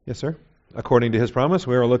Yes, sir. According to his promise,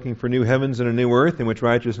 we are looking for new heavens and a new earth in which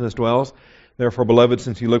righteousness dwells. Therefore, beloved,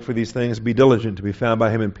 since you look for these things, be diligent to be found by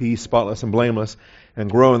him in peace, spotless and blameless,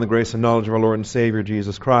 and grow in the grace and knowledge of our Lord and Savior,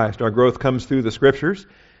 Jesus Christ. Our growth comes through the Scriptures.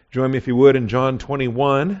 Join me, if you would, in John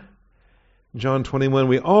 21. John 21,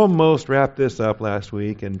 we almost wrapped this up last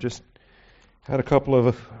week and just had a couple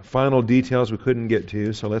of final details we couldn't get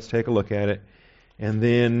to, so let's take a look at it. And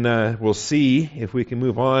then we'll see if we can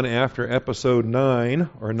move on after episode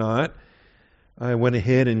 9 or not. I went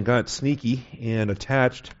ahead and got sneaky and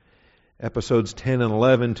attached episodes 10 and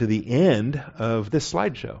 11 to the end of this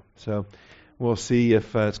slideshow. So we'll see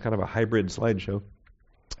if it's kind of a hybrid slideshow.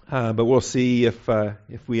 But we'll see if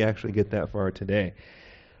we actually get that far today.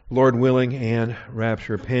 Lord willing and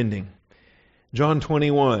rapture pending. John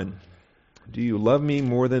 21. Do you love me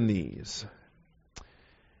more than these?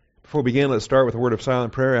 Before we begin, let's start with a word of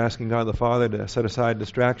silent prayer, asking God the Father to set aside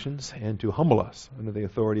distractions and to humble us under the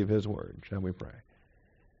authority of His Word. Shall we pray?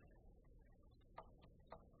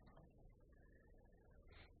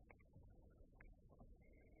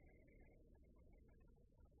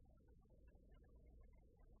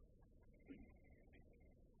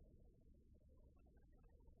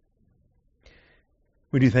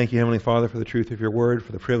 We do thank you, Heavenly Father, for the truth of your Word,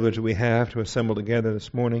 for the privilege that we have to assemble together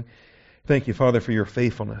this morning. Thank you, Father, for your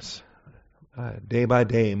faithfulness. Day by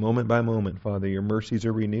day, moment by moment, Father, your mercies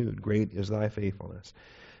are renewed. Great is thy faithfulness.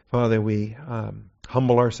 Father, we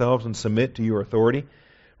humble ourselves and submit to your authority,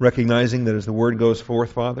 recognizing that as the word goes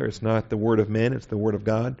forth, Father, it's not the word of men, it's the word of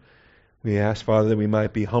God. We ask, Father, that we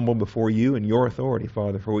might be humble before you and your authority,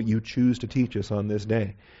 Father, for what you choose to teach us on this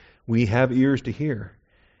day. We have ears to hear.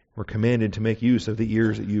 We're commanded to make use of the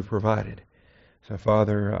ears that you've provided. So,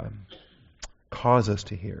 Father, cause us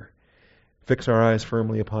to hear. Fix our eyes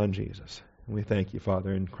firmly upon Jesus. And we thank you,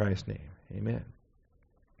 Father, in Christ's name. Amen.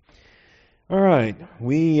 All right.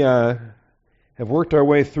 We have worked our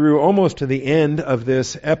way through almost to the end of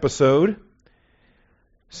this episode,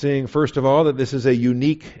 seeing, first of all, that this is a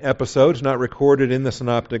unique episode. It's not recorded in the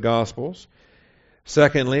Synoptic Gospels.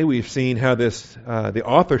 Secondly, we've seen how the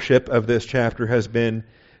authorship of this chapter has been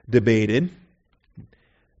debated.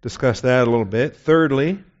 Discuss that a little bit.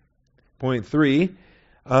 Thirdly, point 3,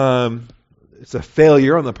 it's a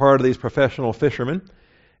failure on the part of these professional fishermen.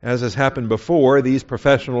 As has happened before, these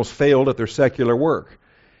professionals failed at their secular work.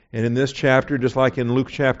 And in this chapter, just like in Luke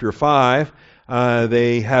chapter 5,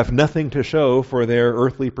 they have nothing to show for their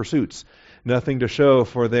earthly pursuits, nothing to show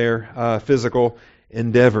for their physical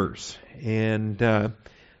endeavors. And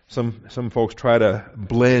some folks try to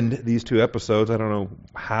blend these two episodes. I don't know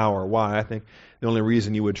how or why. I think the only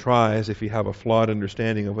reason you would try is if you have a flawed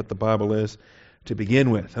understanding of what the Bible is to begin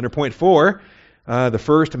with. Under point 4, the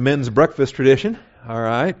first men's breakfast tradition, all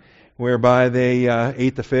right, whereby they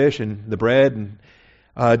ate the fish and the bread and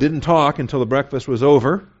didn't talk until the breakfast was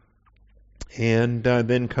over. And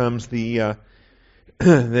then comes the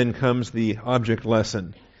object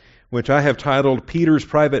lesson, which I have titled Peter's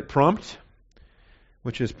Private Prompt,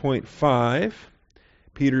 which is point 5.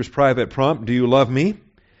 Peter's private prompt, do you love me?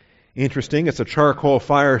 Interesting, it's a charcoal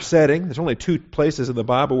fire setting. There's only 2 places in the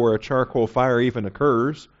Bible where a charcoal fire even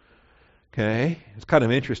occurs. Okay, it's kind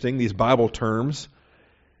of interesting, these Bible terms.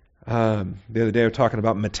 The other day we were talking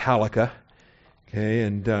about Metallica. Okay,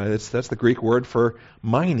 and that's the Greek word for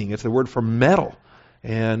mining. It's the word for metal.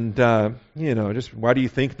 And, just why do you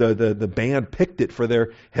think the band picked it for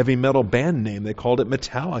their heavy metal band name? They called it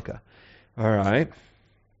Metallica. All right.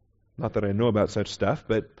 Not that I know about such stuff,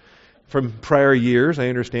 but from prior years, I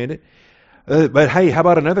understand it. But hey, how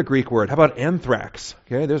about another Greek word? How about anthrax?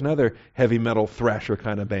 Okay, there's another heavy metal thrasher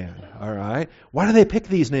kind of band. All right. Why do they pick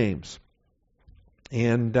these names?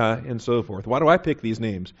 And so forth. Why do I pick these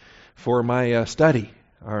names? For my study.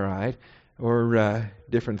 All right. Or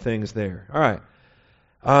different things there. All right.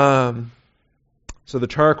 So the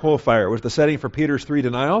charcoal fire was the setting for Peter's 3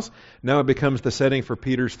 denials. Now it becomes the setting for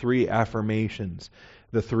Peter's 3 affirmations.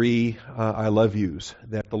 The 3 I love yous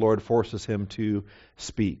that the Lord forces him to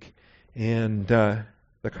speak. And the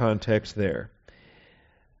context there.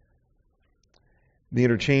 The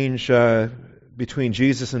interchange between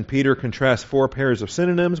Jesus and Peter contrasts 4 pairs of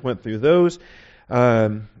synonyms. Went through those.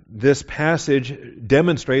 This passage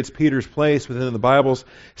demonstrates Peter's place within the Bible's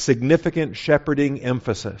significant shepherding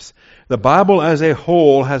emphasis. The Bible as a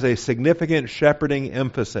whole has a significant shepherding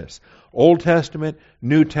emphasis. Old Testament,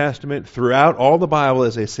 New Testament, throughout all the Bible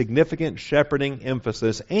is a significant shepherding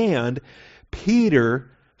emphasis, and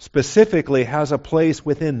Peter specifically has a place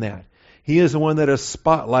within that. He is the one that is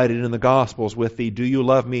spotlighted in the Gospels with the "Do you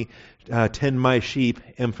love me? Tend my sheep"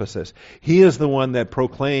 emphasis. He is the one that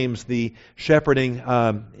proclaims the shepherding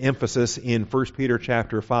emphasis in 1 Peter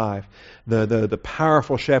chapter 5. The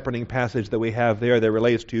powerful shepherding passage that we have there that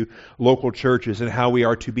relates to local churches and how we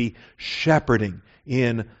are to be shepherding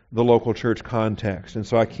in the local church context. And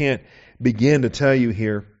so I can't begin to tell you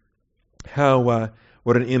here how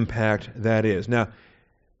what an impact that is. Now,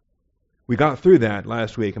 we got through that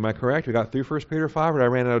last week. Am I correct? We got through 1 Peter 5, or I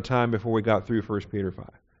ran out of time before we got through 1 Peter 5?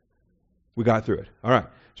 We got through it. All right.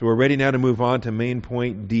 So we're ready now to move on to main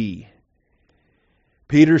point D.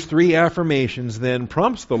 Peter's 3 affirmations then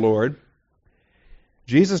prompts the Lord.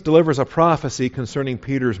 Jesus delivers a prophecy concerning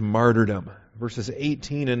Peter's martyrdom, verses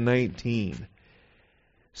 18 and 19.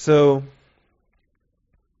 So,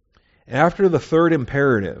 after the third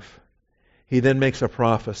imperative, he then makes a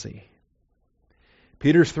prophecy.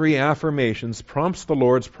 Peter's 3 affirmations prompts the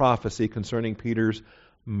Lord's prophecy concerning Peter's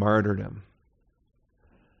martyrdom.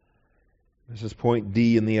 This is point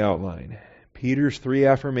D in the outline. Peter's 3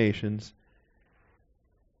 affirmations.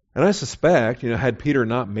 And I suspect, had Peter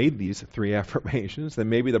not made these 3 affirmations, then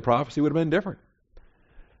maybe the prophecy would have been different.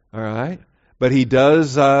 All right? But he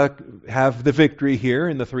does have the victory here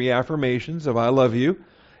in the 3 affirmations of "I love you."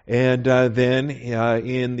 And then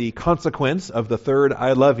in the consequence of the third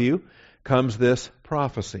 "I love you" comes this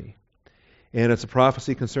prophecy. And it's a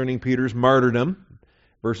prophecy concerning Peter's martyrdom,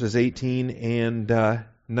 verses 18 and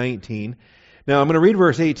 19. Now, I'm going to read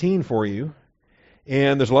verse 18 for you,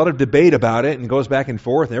 and there's a lot of debate about it, and it goes back and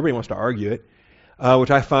forth, and everybody wants to argue it,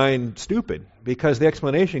 which I find stupid, because the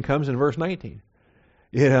explanation comes in verse 19.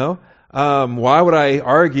 Why would I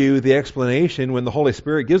argue the explanation when the Holy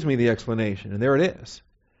Spirit gives me the explanation? And there it is.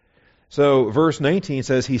 So, verse 19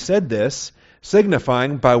 says, "He said this,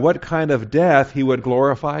 signifying by what kind of death he would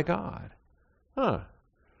glorify God." You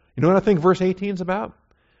know what I think verse 18 is about?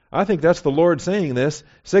 I think that's the Lord saying this,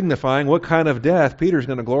 signifying what kind of death Peter's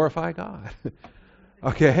going to glorify God.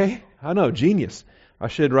 Okay? I know, genius. I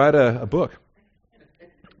should write a book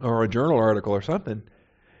or a journal article or something.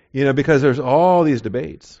 Because there's all these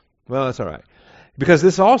debates. Well, that's all right. Because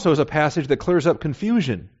this also is a passage that clears up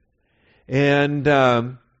confusion. And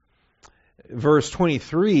verse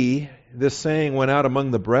 23, this saying went out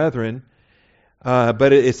among the brethren,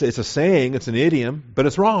 but it's a saying, it's an idiom, but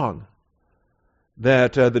it's wrong.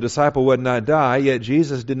 That the disciple would not die, yet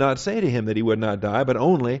Jesus did not say to him that he would not die, but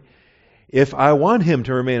only, "If I want him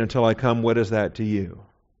to remain until I come, what is that to you?"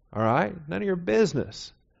 All right? None of your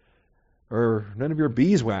business. Or none of your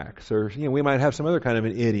beeswax. Or, we might have some other kind of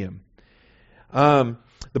an idiom.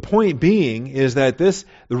 The point being is that the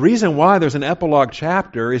reason why there's an epilogue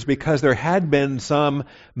chapter is because there had been some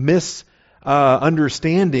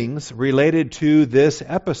misunderstandings related to this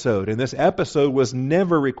episode. And this episode was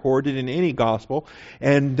never recorded in any gospel.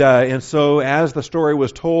 And so as the story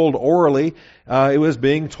was told orally, it was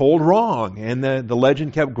being told wrong. And the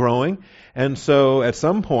legend kept growing. And so at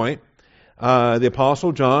some point, the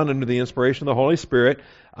Apostle John, under the inspiration of the Holy Spirit,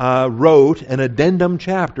 wrote an addendum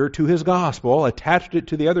chapter to his gospel, attached it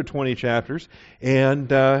to the other 20 chapters, and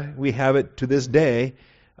we have it to this day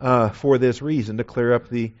for this reason, to clear up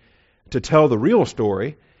to tell the real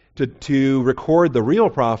story, to record the real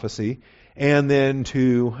prophecy, and then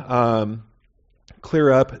to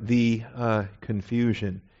clear up the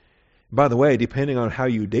confusion. By the way, depending on how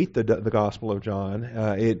you date the Gospel of John,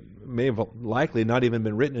 it may have likely not even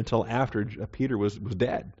been written until after Peter was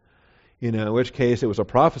dead. In which case it was a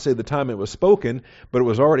prophecy at the time it was spoken, but it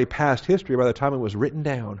was already past history by the time it was written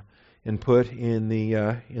down and put in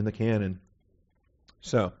the canon.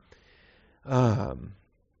 So,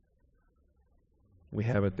 we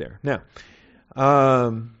have it there. Now,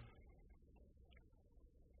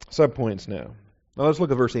 subpoints now. Now let's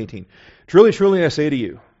look at verse 18. "Truly, truly, I say to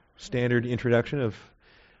you," standard introduction of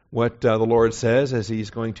what the Lord says as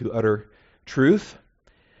He's going to utter truth.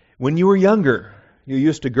 "When you were younger, you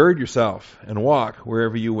used to gird yourself and walk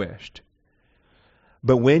wherever you wished.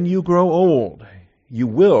 But when you grow old, you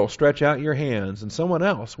will stretch out your hands, and someone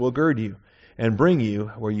else will gird you and bring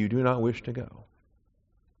you where you do not wish to go."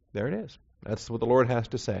 There it is. That's what the Lord has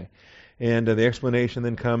to say. And the explanation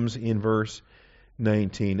then comes in verse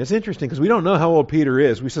 19. It's interesting because we don't know how old Peter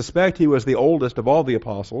is. We suspect he was the oldest of all the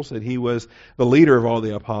apostles, that he was the leader of all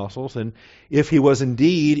the apostles. And if he was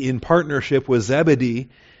indeed in partnership with Zebedee,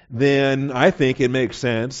 then I think it makes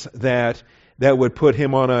sense that would put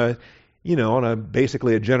him on a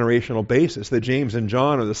basically a generational basis, that James and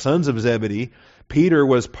John are the sons of Zebedee. Peter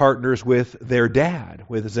was partners with their dad,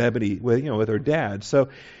 with Zebedee, with their dad. So,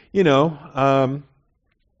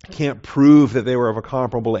 can't prove that they were of a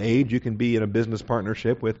comparable age. You can be in a business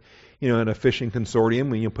partnership with, in a fishing consortium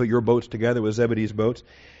when you put your boats together with Zebedee's boats.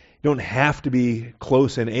 You don't have to be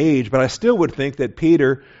close in age, but I still would think that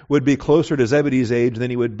Peter would be closer to Zebedee's age than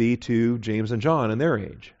he would be to James and John in their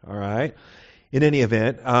age. All right. In any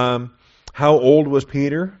event, how old was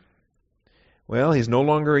Peter? Well, he's no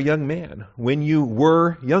longer a young man. When you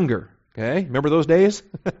were younger, okay? Remember those days?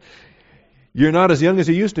 You're not as young as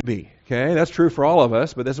you used to be, okay? That's true for all of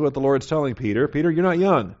us, but this is what the Lord's telling Peter. Peter, you're not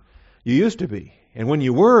young. You used to be. And when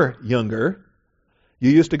you were younger,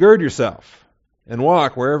 you used to gird yourself and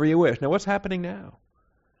walk wherever you wish. Now, what's happening now?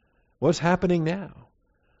 What's happening now?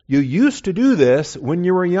 You used to do this when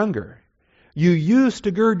you were younger. You used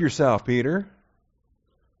to gird yourself, Peter.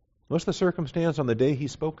 What's the circumstance on the day he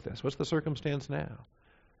spoke this? What's the circumstance now?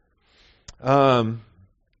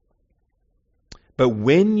 But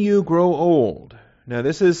when you grow old, now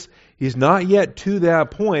he's not yet to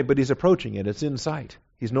that point, but he's approaching it. It's in sight.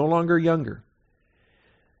 He's no longer younger.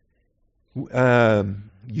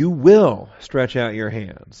 You will stretch out your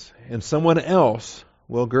hands, and someone else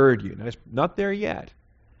will gird you. Now, he's not there yet,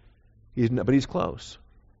 but he's close.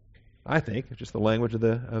 I think it's just the language of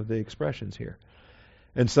the expressions here.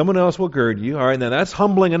 And someone else will gird you. All right, now that's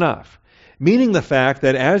humbling enough. Meaning the fact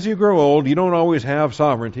that as you grow old, you don't always have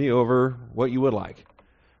sovereignty over what you would like.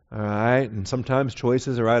 All right, and sometimes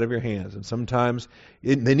choices are out of your hands, and sometimes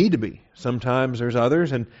they need to be. Sometimes there's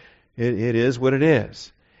others, and it is what it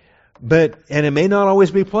is. And it may not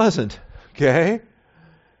always be pleasant, okay?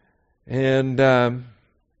 And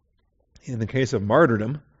in the case of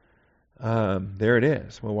martyrdom, there it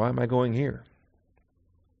is. Well, why am I going here?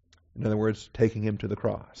 In other words, taking him to the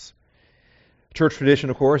cross. Church tradition,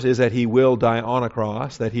 of course, is that he will die on a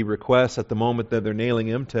cross, that he requests at the moment that they're nailing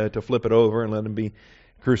him to flip it over and let him be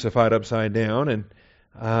crucified upside down. And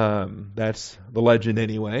that's the legend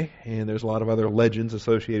anyway. And there's a lot of other legends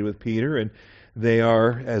associated with Peter, and they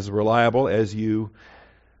are as reliable as you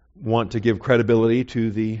want to give credibility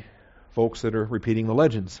to the folks that are repeating the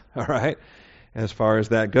legends, all right, as far as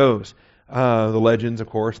that goes. The legends, of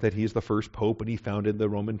course, that he's the first pope and he founded the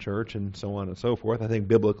Roman Church and so on and so forth. I think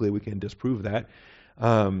biblically we can disprove that.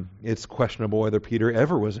 It's questionable whether Peter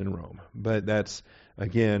ever was in Rome, but that's,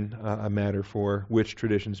 again, a matter for which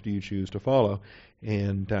traditions do you choose to follow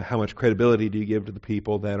and how much credibility do you give to the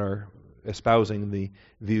people that are espousing the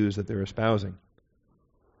views that they're espousing.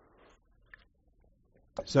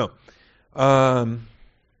 So, what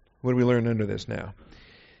do we learn under this now?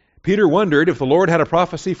 Peter wondered if the Lord had a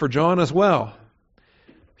prophecy for John as well.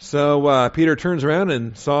 So Peter turns around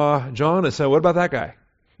and saw John and said, what about that guy?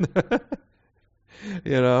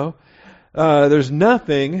 There's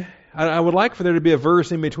nothing. I would like for there to be a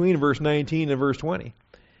verse in between verse 19 and verse 20.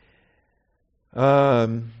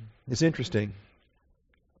 It's interesting.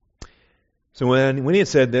 So when he had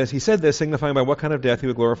said this, he said this signifying by what kind of death he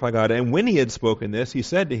would glorify God. And when he had spoken this, he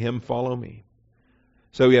said to him, follow me.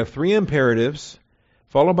 So we have three imperatives,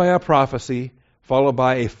 followed by a prophecy, followed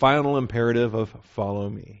by a final imperative of follow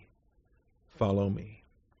me. Follow me.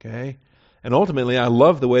 Okay? And ultimately, I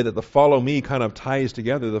love the way that the follow me kind of ties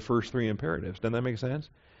together the first three imperatives. Doesn't that make sense?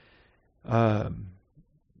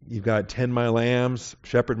 You've got tend my lambs,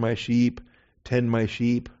 shepherd my sheep, tend my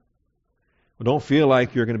sheep. Well, don't feel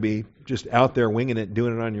like you're going to be just out there winging it,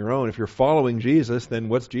 doing it on your own. If you're following Jesus, then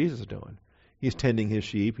what's Jesus doing? He's tending his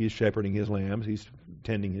sheep. He's shepherding his lambs. He's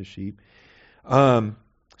tending his sheep.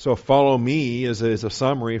 So follow me is a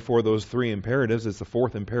summary for those three imperatives. It's the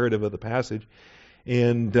fourth imperative of the passage.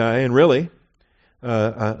 And really,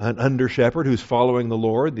 an under-shepherd who's following the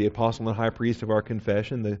Lord, the apostle and high priest of our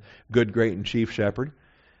confession, the good, great, and chief shepherd.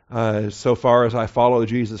 So far as I follow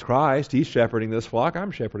Jesus Christ, he's shepherding this flock,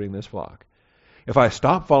 I'm shepherding this flock. If I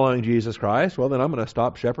stop following Jesus Christ, well, then I'm going to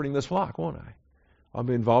stop shepherding this flock, won't I? I'll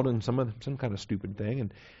be involved in some kind of stupid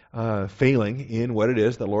thing and failing in what it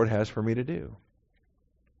is the Lord has for me to do.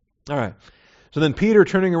 All right. So then Peter,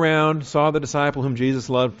 turning around, saw the disciple whom Jesus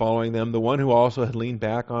loved following them, the one who also had leaned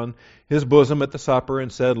back on his bosom at the supper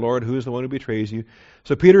and said, Lord, who is the one who betrays you?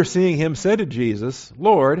 So Peter, seeing him, said to Jesus,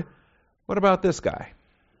 Lord, what about this guy?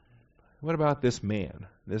 What about this man?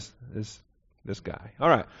 This guy? All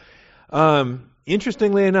right.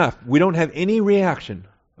 Interestingly enough, we don't have any reaction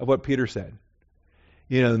of what Peter said.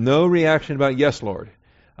 No reaction about, yes, Lord.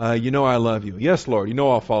 I love you. Yes, Lord,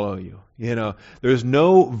 I'll follow you. There's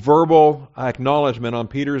no verbal acknowledgement on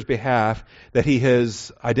Peter's behalf that he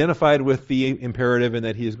has identified with the imperative and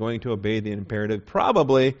that he is going to obey the imperative.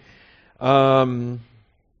 Probably, now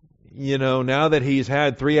that he's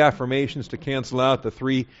had three affirmations to cancel out the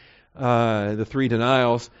three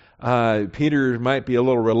denials, Peter might be a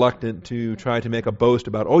little reluctant to try to make a boast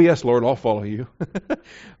about, oh yes, Lord, I'll follow you.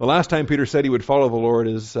 The last time Peter said he would follow the Lord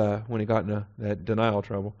is when he got in that denial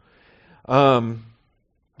trouble. I'm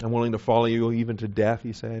willing to follow you even to death,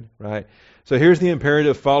 he said, right? So here's the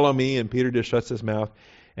imperative, follow me, and Peter just shuts his mouth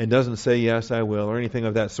and doesn't say, yes, I will, or anything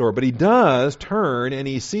of that sort. But he does turn and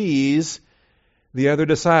he sees the other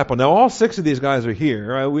disciple. Now, all 6 of these guys are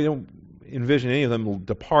here. Right? We don't envision any of them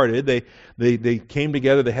departed. They came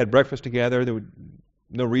together, they had breakfast together. There was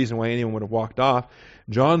no reason why anyone would have walked off.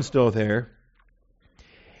 John's still there.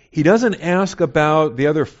 He doesn't ask about the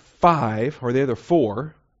other 5 or the other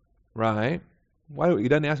 4, right? He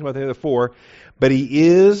doesn't ask about the other 4, but he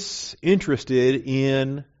is interested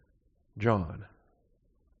in John.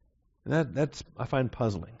 And that's I find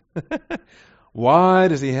puzzling. Why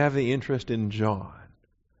does he have the interest in John?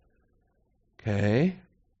 Okay?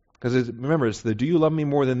 Because remember, it's the do you love me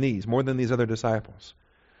more than these other disciples?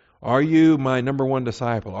 Are you my number one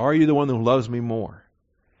disciple? Are you the one who loves me more?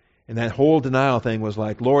 And that whole denial thing was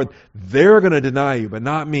like, Lord, they're going to deny you, but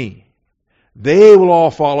not me. They will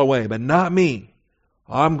all fall away, but not me.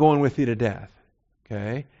 I'm going with you to death.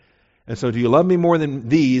 Okay? And so do you love me more than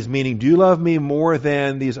these? Meaning, do you love me more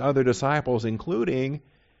than these other disciples, including...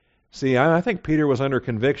 See, I think Peter was under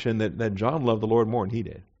conviction that John loved the Lord more than he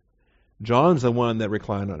did. John's the one that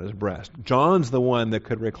reclined on his breast. John's the one that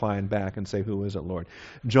could recline back and say, who is it, Lord?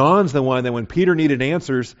 John's the one that when Peter needed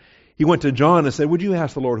answers, he went to John and said, would you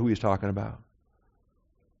ask the Lord who he's talking about?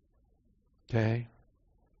 Okay?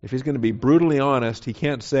 If he's going to be brutally honest, he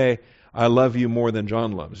can't say, I love you more than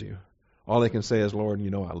John loves you. All he can say is, Lord, you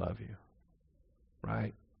know I love you.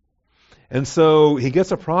 Right? And so he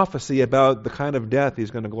gets a prophecy about the kind of death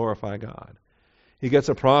he's going to glorify God. He gets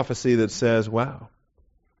a prophecy that says, wow,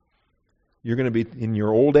 you're going to be, in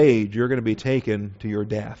your old age, you're going to be taken to your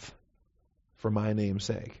death for my name's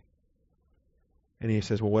sake. And he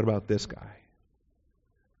says, well, what about this guy?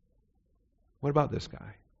 What about this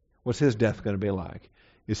guy? What's his death going to be like?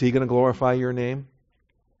 Is he going to glorify your name?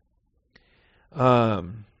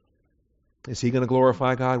 Is he going to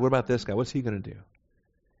glorify God? What about this guy? What's he going to do?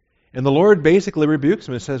 And the Lord basically rebukes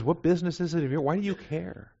him and says, what business is it of yours? Why do you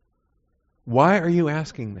care? Why are you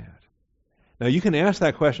asking that? Now, you can ask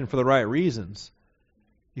that question for the right reasons.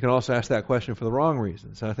 You can also ask that question for the wrong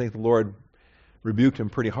reasons. And I think the Lord rebuked him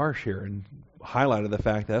pretty harsh here and highlighted the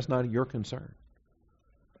fact that that's not your concern.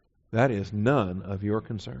 That is none of your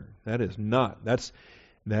concern. That is not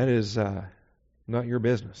your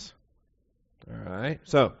business. All right?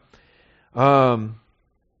 So,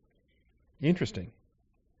 interesting.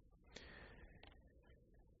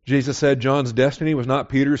 Jesus said John's destiny was not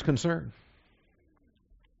Peter's concern.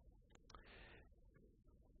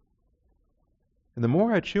 And the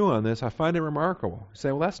more I chew on this, I find it remarkable. You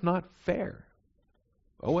say, well, that's not fair.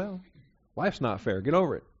 Oh, well, life's not fair. Get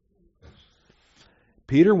over it.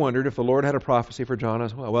 Peter wondered if the Lord had a prophecy for John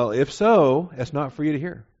as well. Well, if so, it's not for you to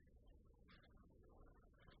hear.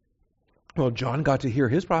 Well, John got to hear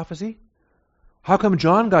his prophecy. How come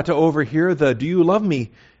John got to overhear the do you love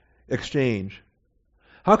me exchange?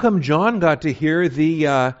 How come John got to hear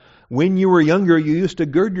the when you were younger you used to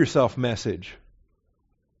gird yourself message?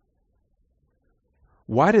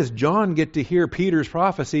 Why does John get to hear Peter's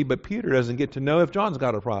prophecy, but Peter doesn't get to know if John's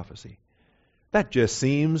got a prophecy? That just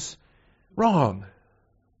seems wrong.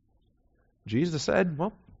 Jesus said,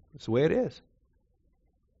 well, it's the way it is.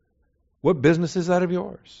 What business is that of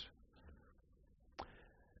yours?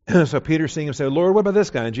 So Peter's seeing him say, Lord, what about this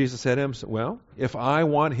guy? And Jesus said to him, well, if I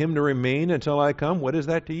want him to remain until I come, what is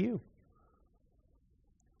that to you?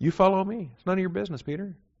 You follow me. It's none of your business,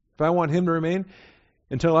 Peter. If I want him to remain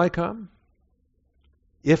until I come,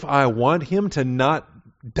 if I want him to not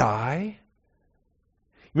die.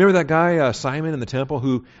 Remember that guy Simon in the temple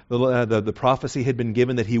who the prophecy had been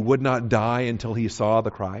given that he would not die until he saw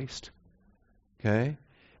the Christ? Okay?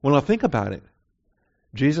 Well, now think about it.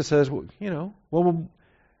 Jesus says,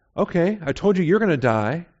 okay, I told you you're going to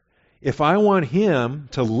die. If I want him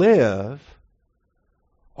to live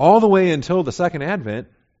all the way until the second advent,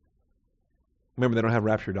 remember they don't have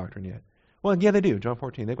rapture doctrine yet. Well, yeah, they do. John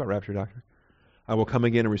 14, they've got rapture doctrine. I will come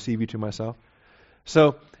again and receive you to myself.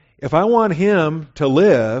 So, if I want him to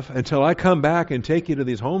live until I come back and take you to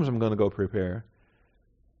these homes I'm going to go prepare,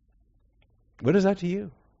 what is that to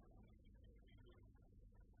you?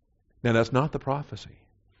 Now, that's not the prophecy.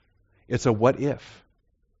 It's a what if.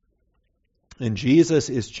 And Jesus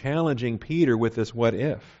is challenging Peter with this what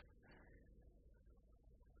if.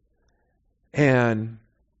 And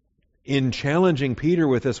in challenging Peter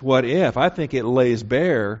with this what if, I think it lays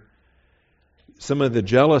bare some of the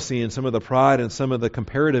jealousy and some of the pride and some of the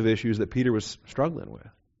comparative issues that Peter was struggling with.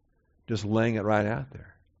 Just laying it right out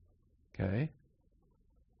there. Okay?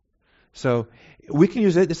 So we can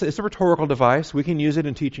use it. It's a rhetorical device. We can use it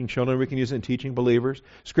in teaching children. We can use it in teaching believers.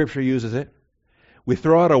 Scripture uses it. We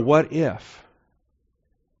throw out a what if.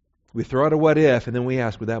 We throw out a what if, and then we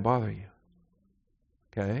ask, would that bother you?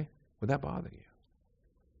 Okay? Would that bother you?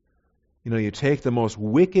 You know, you take the most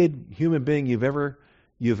wicked human being you've ever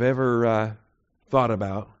thought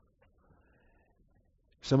about,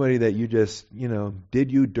 somebody that you just,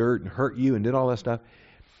 did you dirt and hurt you and did all that stuff.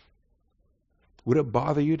 Would it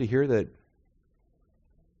bother you to hear that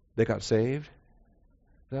they got saved?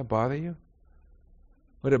 Would that bother you?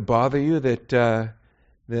 Would it bother you that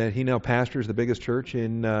he now pastors the biggest church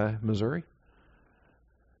in Missouri?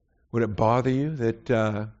 Would it bother you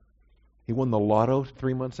that he won the lotto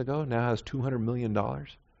 3 months ago, now has $200 million? Would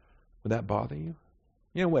that bother you?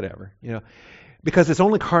 Whatever. Because it's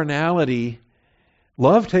only carnality.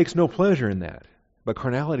 Love takes no pleasure in that, but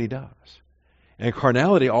carnality does. And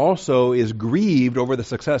carnality also is grieved over the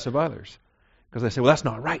success of others. Because they say, well, that's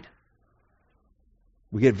not right.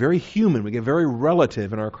 We get very human, we get very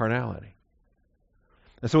relative in our carnality.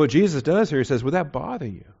 And so what Jesus does here, he says, would that bother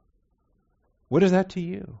you? What is that to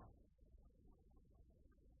you?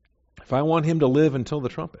 If I want him to live until the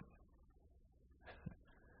trumpet,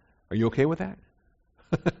 are you okay with that?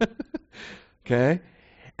 Okay?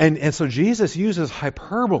 And so Jesus uses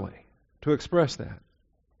hyperbole to express that.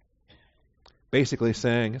 Basically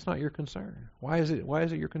saying, it's not your concern. Why is it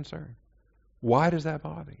your concern? Why does that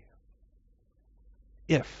bother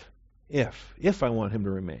you? If I want him to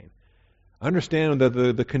remain. Understand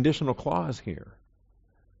the conditional clause here.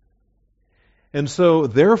 And so,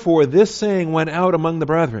 therefore, this saying went out among the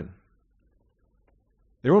brethren.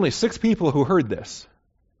 There were only 6 people who heard this.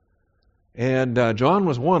 And John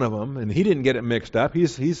was one of them, and he didn't get it mixed up.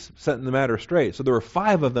 He's setting the matter straight. So there were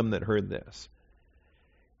 5 of them that heard this.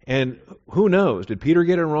 And who knows? Did Peter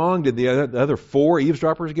get it wrong? Did the other 4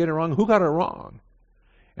 eavesdroppers get it wrong? Who got it wrong?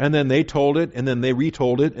 And then they told it, and then they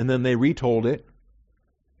retold it, and then they retold it.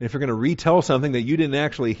 And if you're going to retell something that you didn't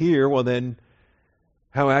actually hear, well then,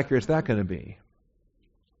 how accurate is that going to be?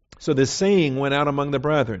 So this saying went out among the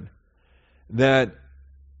brethren that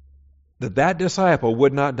disciple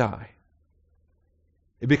would not die.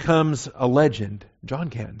 It becomes a legend. John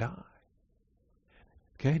can't die.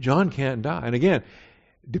 Okay, John can't die. And again,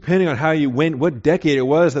 depending on what decade it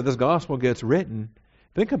was that this gospel gets written,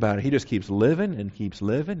 think about it. He just keeps living and keeps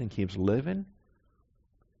living and keeps living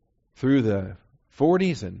through the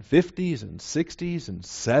 40s and 50s and 60s and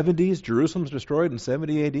 70s. Jerusalem's destroyed in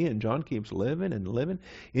 70 AD, and John keeps living and living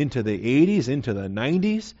into the 80s, into the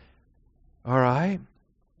 90s. All right.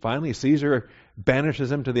 Finally, Caesar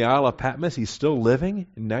banishes him to the Isle of Patmos. He's still living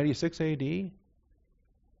in 96 AD.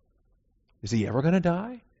 Is he ever going to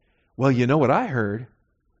die? Well, you know what I heard?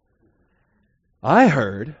 I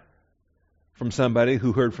heard from somebody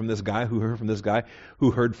who heard from this guy, who heard from this guy, who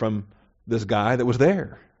heard from this guy that was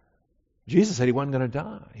there. Jesus said he wasn't going to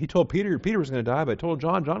die. He told Peter was going to die, but told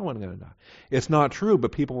John wasn't going to die. It's not true,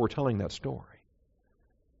 but people were telling that story.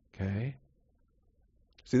 Okay?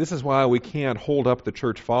 See, this is why we can't hold up the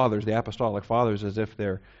church fathers, the apostolic fathers, as if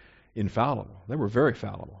they're infallible. They were very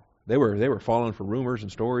fallible. They were falling for rumors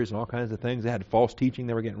and stories and all kinds of things. They had false teaching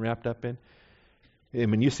they were getting wrapped up in. I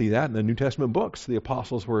mean, you see that in the New Testament books. The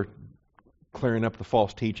apostles were clearing up the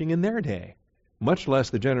false teaching in their day, much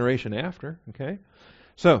less the generation after. Okay?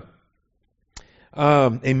 So,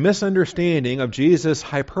 a misunderstanding of Jesus'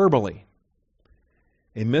 hyperbole.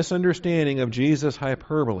 A misunderstanding of Jesus'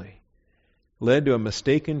 hyperbole led to a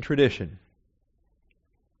mistaken tradition.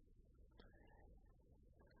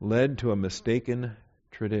 Led to a mistaken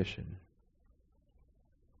tradition.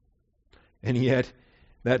 And yet,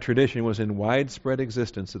 that tradition was in widespread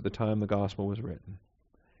existence at the time the gospel was written.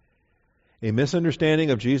 A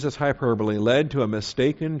misunderstanding of Jesus' hyperbole led to a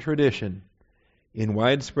mistaken tradition in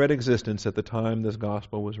widespread existence at the time this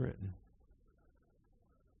gospel was written.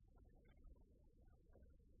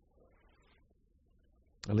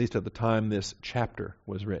 At least at the time this chapter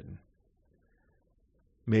was written.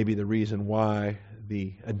 Maybe the reason why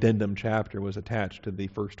the addendum chapter was attached to the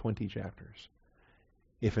first 20 chapters.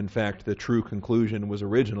 If in fact the true conclusion was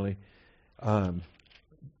originally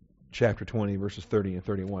chapter 20, verses 30 and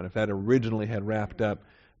 31. If that originally had wrapped up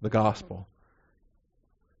the gospel,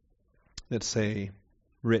 let's say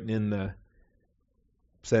written in the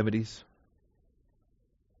 70s,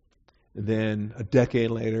 then a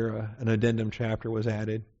decade later an addendum chapter was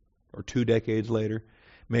added, or 2 decades later,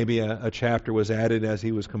 maybe a chapter was added as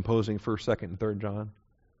he was composing 1st, 2nd, and 3rd John.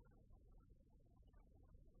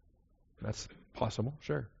 That's possible,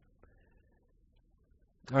 sure.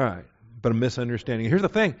 All right, but a misunderstanding. Here's the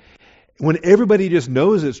thing. When everybody just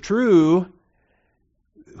knows it's true,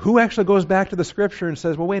 who actually goes back to the Scripture and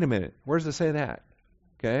says, well, wait a minute, where does it say that?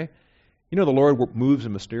 Okay? You know the Lord moves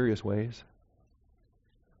in mysterious ways.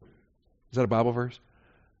 Is that a Bible verse?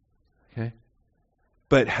 Okay.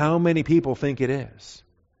 But how many people think it is?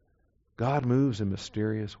 God moves in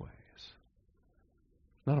mysterious ways.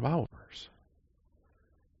 It's not a Bible verse.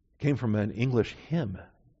 It came from an English hymn.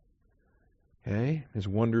 Okay? His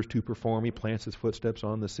wonders to perform. He plants his footsteps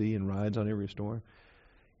on the sea and rides on every storm.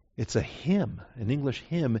 It's a hymn, an English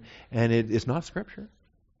hymn, and it is not Scripture.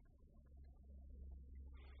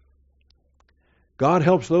 God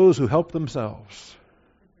helps those who help themselves.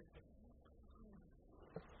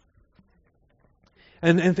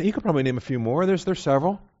 And you could probably name a few more. There's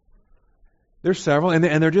several. There's several, and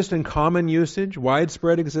they're just in common usage,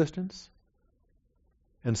 widespread existence.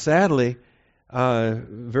 And sadly,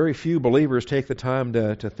 very few believers take the time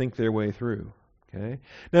to think their way through. Okay.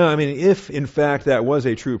 Now, I mean, if in fact that was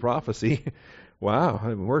a true prophecy,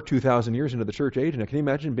 wow, we're 2,000 years into the church age now. Can you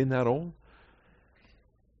imagine being that old?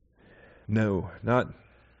 No, not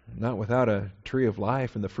without a tree of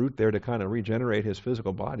life and the fruit there to kind of regenerate his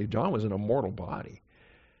physical body. John was in a mortal body.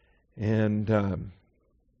 And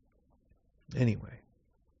anyway,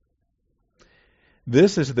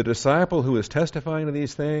 this is the disciple who is testifying to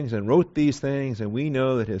these things and wrote these things, and we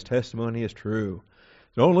know that his testimony is true.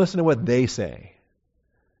 Don't listen to what they say.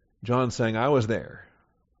 John's saying, I was there.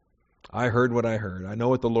 I heard what I heard. I know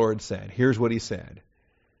what the Lord said. Here's what he said.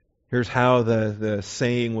 Here's how the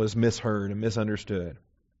saying was misheard and misunderstood.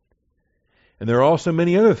 And there are also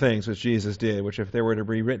many other things which Jesus did, which if they were to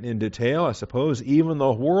be written in detail, I suppose even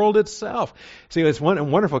the world itself. See, it's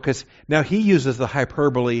wonderful because now he uses the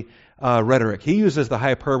hyperbole rhetoric. He uses the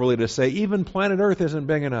hyperbole to say even planet Earth isn't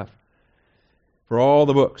big enough for all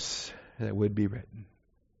the books that would be written.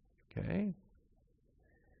 Okay?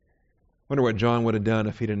 Wonder what John would have done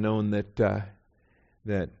if he'd have known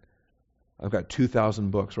that I've got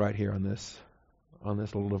 2,000 books right here on this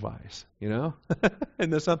little device. You know?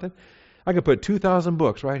 Isn't this something? I could put 2,000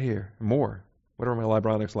 books right here, more, whatever my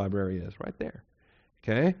Libronics library is, right there.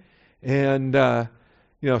 Okay? And,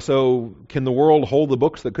 so can the world hold the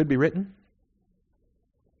books that could be written?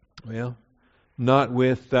 Well, not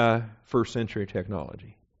with first century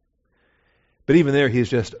technology. But even there, he's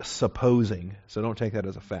just supposing, so don't take that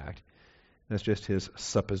as a fact. That's just his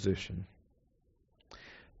supposition.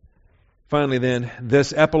 Finally then,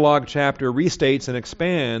 this epilogue chapter restates and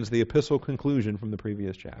expands the epistle conclusion from the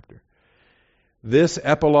previous chapter. This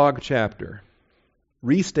epilogue chapter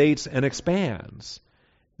restates and expands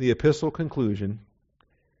the epistle conclusion.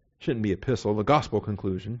 Shouldn't be epistle, the gospel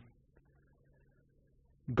conclusion.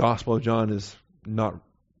 Gospel of John is not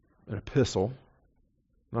an epistle,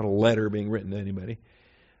 not a letter being written to anybody.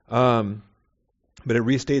 But it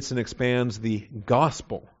restates and expands the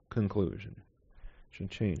gospel conclusion. Should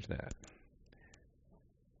change that.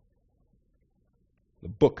 The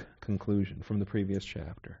book conclusion from the previous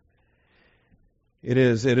chapter. It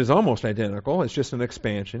is almost identical. It's just an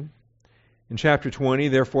expansion. In chapter 20,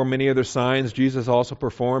 therefore many other signs Jesus also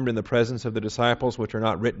performed in the presence of the disciples, which are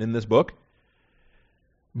not written in this book.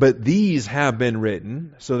 But these have been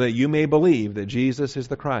written so that you may believe that Jesus is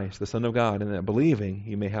the Christ, the Son of God, and that believing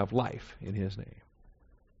you may have life in His name.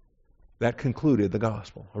 That concluded the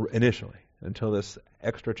gospel initially, until this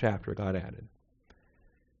extra chapter got added.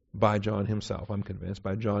 By John himself, I'm convinced,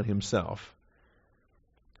 by John himself,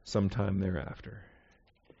 sometime thereafter.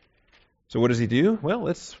 So what does he do? Well,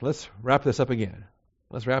 let's wrap this up again.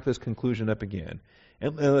 Let's wrap this conclusion up again.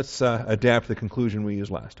 And let's adapt the conclusion we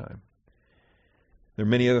used last time. There are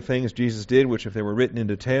many other things Jesus did, which if they were written in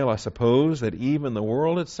detail, I suppose that even the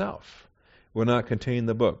world itself will not contain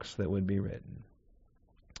the books that would be written.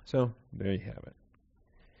 So, there you have it.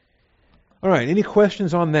 All right, any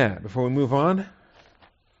questions on that before we move on?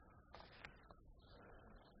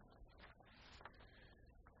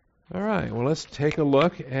 All right, well, let's take a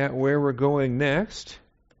look at where we're going next.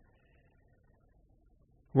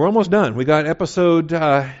 We're almost done. We got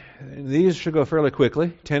these should go fairly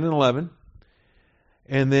quickly, 10 and 11.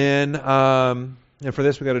 And then, and for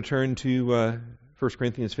this we got to turn to 1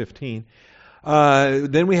 Corinthians 15.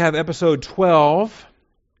 Then we have episode 12,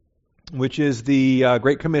 which is the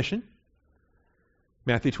Great Commission.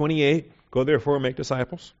 Matthew 28, go therefore and make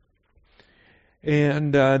disciples.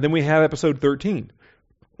 And then we have episode 13,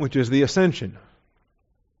 which is the Ascension.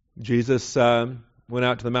 Jesus went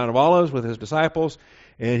out to the Mount of Olives with his disciples,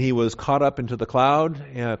 and he was caught up into the cloud,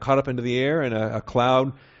 caught up into the air, and a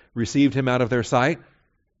cloud received him out of their sight.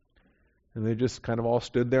 And they just kind of all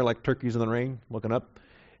stood there like turkeys in the rain, looking up.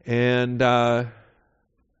 And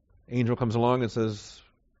angel comes along and says,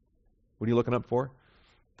 What are you looking up for?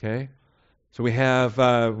 Okay. So we have,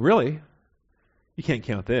 really, you can't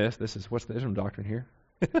count this. There's some doctrine here.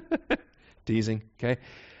 Teasing. Okay.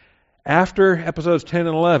 After episodes 10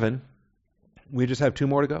 and 11, we just have 2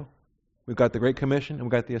 more to go. We've got the Great Commission and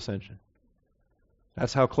we've got the Ascension.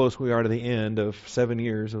 That's how close we are to the end of 7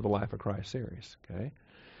 years of the Life of Christ series. Okay.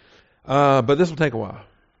 But this will take a while.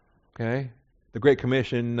 Okay. The Great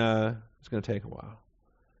Commission is going to take a while.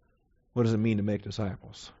 What does it mean to make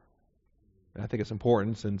disciples? I think it's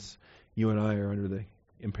important since you and I are under the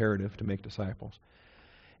imperative to make disciples.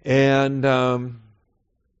 And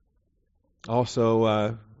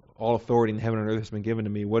also, all authority in heaven and earth has been given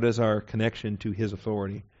to me. What is our connection to His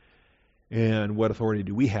authority? And what authority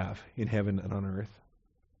do we have in heaven and on earth?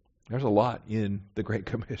 There's a lot in the Great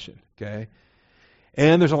Commission, okay?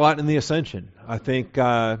 And there's a lot in the Ascension. I think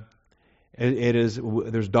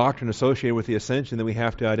there's doctrine associated with the Ascension that we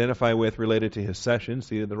have to identify with related to His session,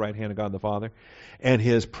 seated at the right hand of God the Father, and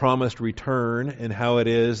His promised return, and how it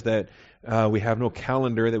is that we have no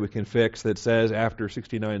calendar that we can fix that says after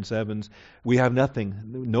 69 sevens. We have nothing,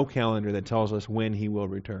 no calendar that tells us when He will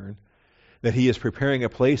return. That He is preparing a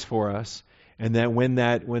place for us, and that when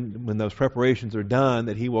those preparations are done,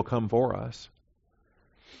 that He will come for us.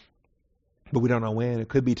 But we don't know when. It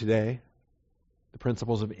could be today. The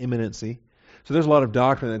principles of imminency. So there's a lot of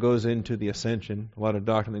doctrine that goes into the Ascension, a lot of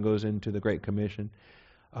doctrine that goes into the Great Commission,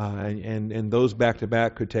 and those back to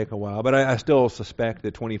back could take a while. But I still suspect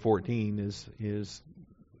that 2014 is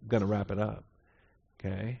going to wrap it up.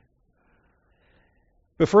 Okay.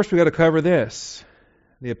 But first we got to cover this: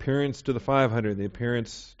 the appearance to the 500, the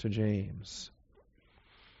appearance to James.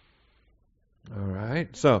 All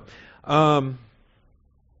right. So.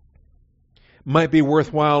 Might be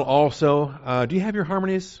worthwhile also. Do you have your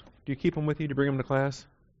harmonies? Do you keep them with you to bring them to class?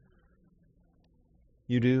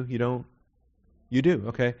 You do? You don't? You do.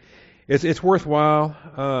 Okay. It's worthwhile.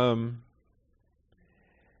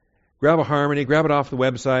 Grab a harmony. Grab it off the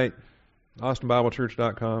website,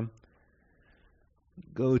 austinbiblechurch.com.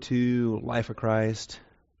 Go to Life of Christ,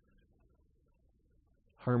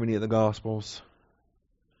 Harmony of the Gospels.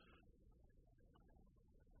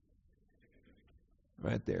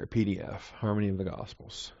 Right there, PDF, Harmony of the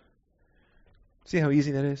Gospels. See how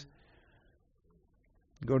easy that is?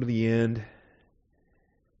 Go to the end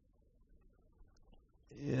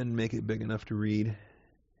and make it big enough to read.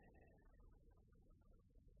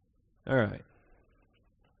 All right.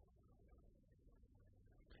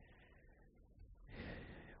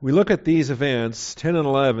 We look at these events, 10 and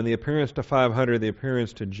 11, the appearance to 500, the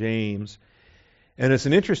appearance to James, and it's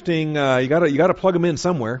an interesting. You got to plug them in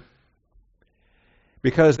somewhere.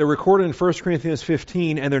 Because they're recorded in 1 Corinthians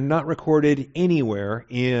 15, and they're not recorded anywhere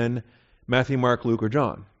in Matthew, Mark, Luke, or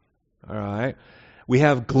John. All right? We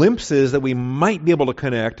have glimpses that we might be able to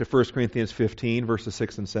connect to 1 Corinthians 15, verses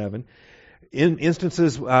 6 and 7. In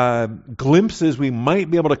instances, glimpses we might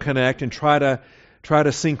be able to connect and try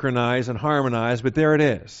to synchronize and harmonize, but there it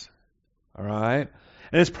is. All right?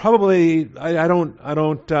 And it's probably, I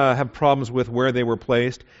don't have problems with where they were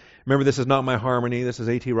placed. Remember, this is not my harmony. This is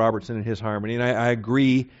A.T. Robertson and his harmony. And I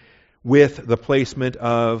agree with the placement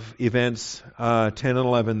of events 10 and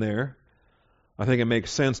 11 there. I think it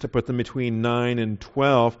makes sense to put them between 9 and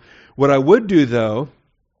 12. What I would do, though,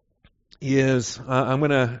 is I'm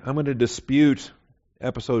going to dispute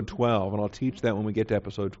episode 12, and I'll teach that when we get to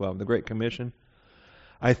episode 12, the Great Commission.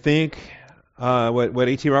 I think what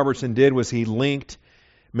A.T. Robertson did was he linked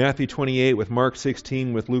Matthew 28 with Mark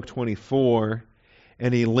 16 with Luke 24,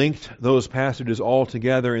 and he linked those passages all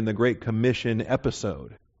together in the Great Commission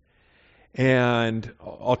episode. And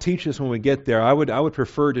I'll teach this when we get there. I would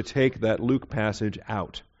prefer to take that Luke passage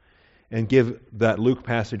out and give that Luke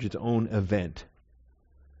passage its own event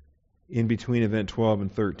in between event 12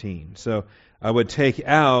 and 13. So I would take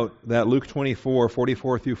out that Luke 24,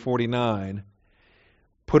 44 through 49,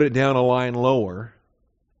 put it down a line lower,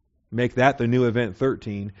 make that the new event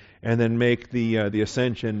 13, and then make the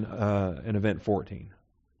Ascension an event 14.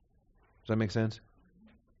 Does that make sense?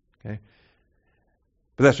 Okay.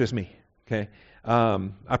 But that's just me. Okay.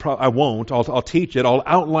 I won't. I'll teach it. I'll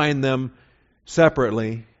outline them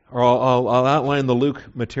separately, or I'll outline the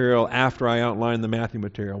Luke material after I outline the Matthew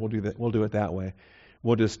material. We'll do that. We'll do it that way.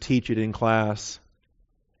 We'll just teach it in class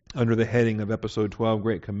under the heading of Episode 12,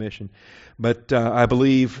 Great Commission. But I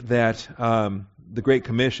believe that the Great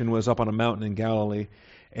Commission was up on a mountain in Galilee,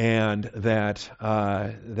 and that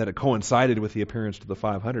it coincided with the appearance to the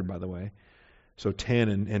 500, by the way. So 10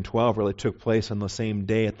 and 12 really took place on the same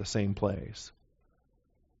day at the same place.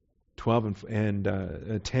 12 and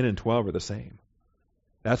 10 and 12 are the same.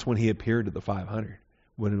 That's when he appeared to the 500,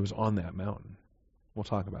 when it was on that mountain. We'll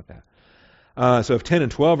talk about that. So if 10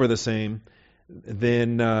 and 12 are the same,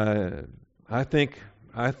 then I think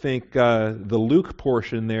the Luke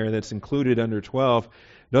portion there that's included under 12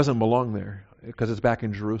 doesn't belong there because it's back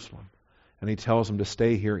in Jerusalem. And he tells them to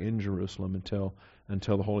stay here in Jerusalem until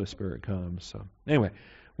the Holy Spirit comes. So anyway,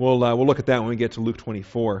 we'll look at that when we get to Luke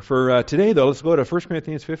 24. For today, though, let's go to 1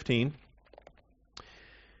 Corinthians 15.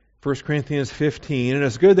 1 Corinthians 15, and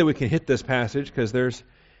it's good that we can hit this passage because this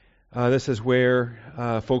is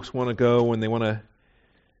where folks want to go when they want to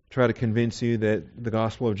try to convince you that the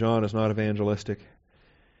Gospel of John is not evangelistic.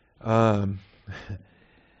 The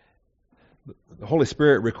Holy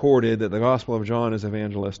Spirit recorded that the Gospel of John is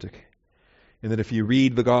evangelistic, and that if you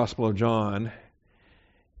read the Gospel of John,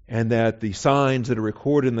 and that the signs that are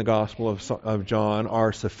recorded in the Gospel of John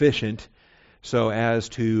are sufficient so as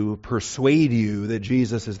to persuade you that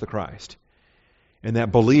Jesus is the Christ, and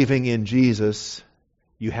that believing in Jesus,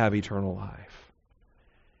 you have eternal life.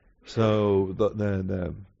 So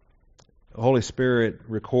the Holy Spirit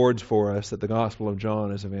records for us that the Gospel of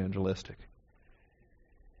John is evangelistic.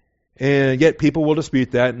 And yet people will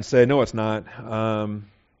dispute that and say, no, it's not.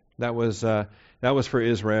 That was for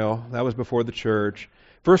Israel. That was before the church.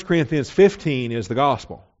 1 Corinthians 15 is the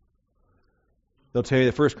gospel. They'll tell you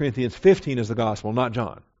that 1 Corinthians 15 is the gospel, not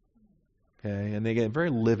John. Okay, and they get very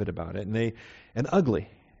livid about it, and ugly.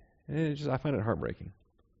 And I find it heartbreaking.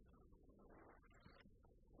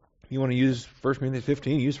 You want to use 1 Corinthians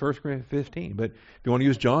 15, use 1 Corinthians 15. But if you want to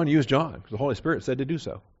use John, because the Holy Spirit said to do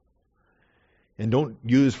so. And don't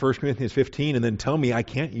use 1 Corinthians 15 and then tell me I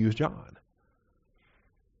can't use John.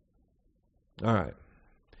 All right.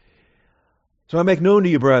 So I make known to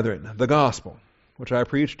you, brethren, the gospel, which I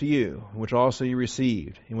preached to you, which also you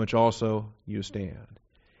received, in which also you stand.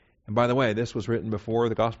 And by the way, this was written before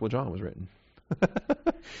the Gospel of John was written.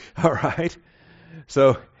 All right.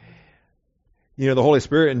 So, the Holy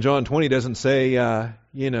Spirit in John 20 doesn't say, there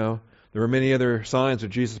were many other signs that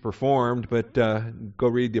Jesus performed, but go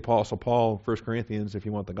read the Apostle Paul, 1 Corinthians, if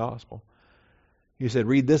you want the gospel. He said,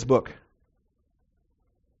 read this book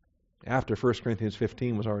after 1 Corinthians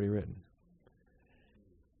 15 was already written.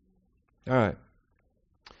 All right.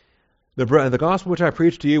 The gospel which I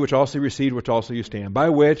preached to you, which also you received, which also you stand, by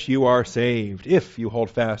which you are saved, if you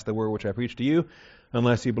hold fast the word which I preached to you,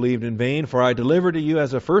 unless you believed in vain. For I delivered to you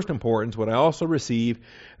as of first importance what I also received,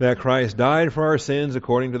 that Christ died for our sins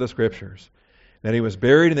according to the Scriptures, that He was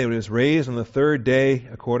buried, and that He was raised on the third day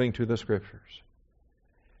according to the Scriptures.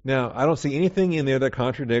 Now, I don't see anything in there that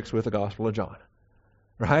contradicts with the Gospel of John.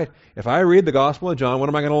 Right? If I read the Gospel of John, what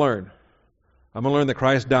am I going to learn? I'm going to learn that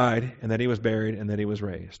Christ died, and that He was buried, and that He was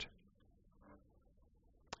raised.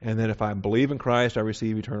 And that if I believe in Christ, I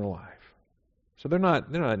receive eternal life. So they're not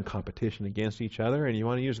in competition against each other. And you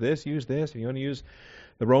want to use this, use this. If you want to use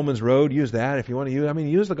the Romans road, use that. If you want to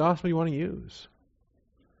use the gospel you want to use.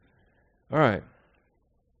 All right.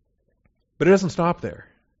 But it doesn't stop there.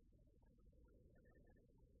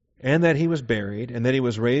 And that He was buried, and that He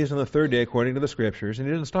was raised on the third day according to the Scriptures, and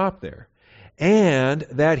it didn't stop there. And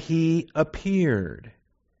that He appeared.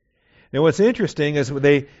 Now what's interesting is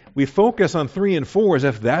we focus on 3 and 4 as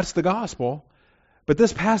if that's the gospel, but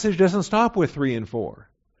this passage doesn't stop with 3 and 4.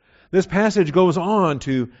 This passage goes on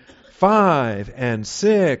to 5 and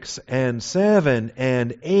 6 and 7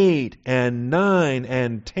 and 8 and 9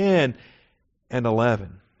 and 10 and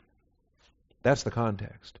 11. That's the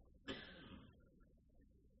context.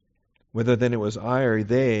 Whether then it was I or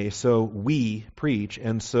they, so we preach,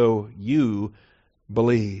 and so you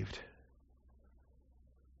believed.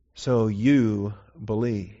 So you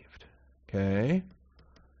believed. Okay?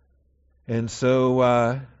 And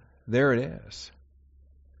so there it is.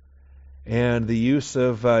 And the use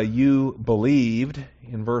of you believed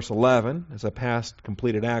in verse 11 as a past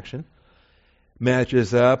completed action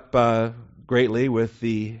matches up greatly with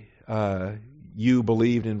the you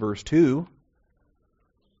believed in verse 2.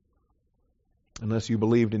 Unless you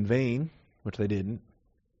believed in vain, which they didn't.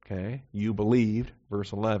 Okay? You believed,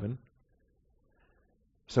 verse 11.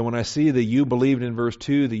 So when I see the you believed in verse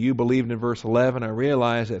 2, the you believed in verse 11, I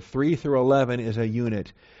realize that 3 through 11 is a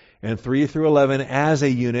unit. And 3 through 11 as a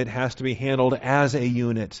unit has to be handled as a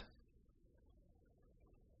unit.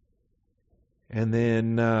 And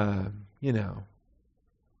then, I'm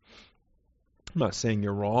not saying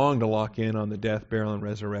you're wrong to lock in on the death, burial, and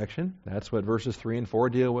resurrection. That's what verses 3 and 4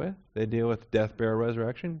 deal with. They deal with death, burial,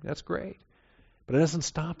 resurrection. That's great. But it doesn't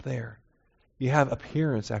stop there. You have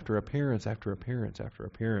appearance after appearance after appearance after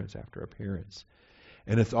appearance after appearance.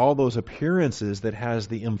 And it's all those appearances that has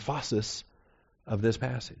the emphasis of this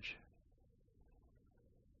passage.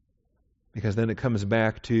 Because then it comes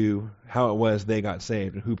back to how it was they got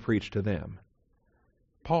saved and who preached to them.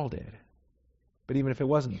 Paul did. But even if it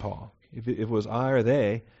wasn't Paul, if it was I or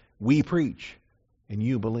they, we preach, and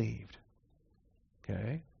you believed.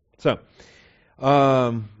 Okay? So,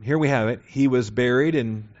 here we have it. He was buried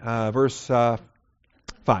in verse 5.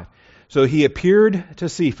 So he appeared to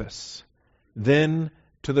Cephas, then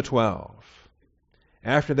to the 12.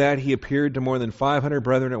 After that, he appeared to more than 500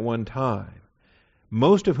 brethren at one time,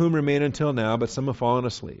 most of whom remain until now, but some have fallen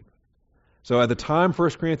asleep. So at the time 1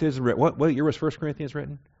 Corinthians was written, what year was 1 Corinthians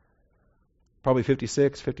written? Probably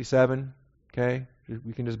 56, 57. Okay?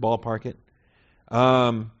 We can just ballpark it.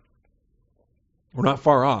 We're not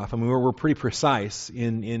far off. I mean, we're pretty precise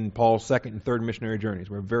in Paul's second and third missionary journeys.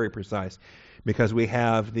 We're very precise because we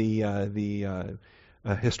have the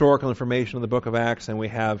historical information of the book of Acts, and we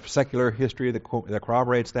have secular history that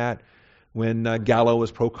corroborates that. When Gallo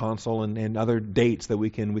was proconsul, and other dates that we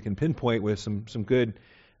can pinpoint with some good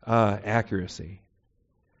accuracy.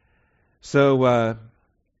 So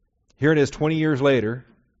here it is, 20 years later.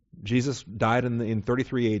 Jesus died in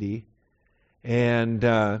 33 A.D. And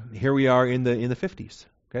here we are in the 50s.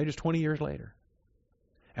 Okay, just 20 years later,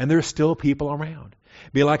 and there's still people around.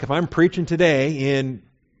 Be like if I'm preaching today in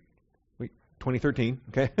 2013,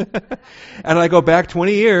 okay, and I go back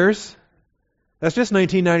 20 years. That's just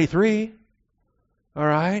 1993. All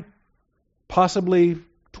right, possibly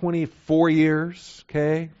 24 years.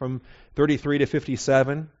 Okay, from 33 to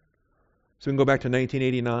 57. So we can go back to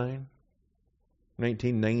 1989,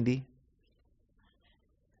 1990.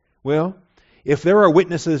 Well, if there are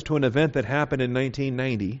witnesses to an event that happened in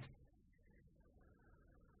 1990,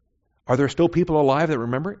 are there still people alive that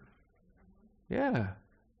remember it? Yeah.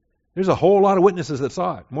 There's a whole lot of witnesses that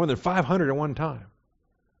saw it, more than 500 at one time,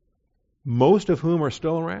 most of whom are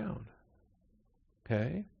still around.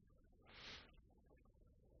 Okay?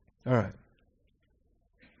 All right.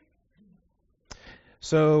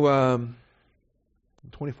 So,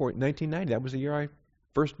 1990, that was the year I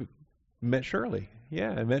first met Shirley.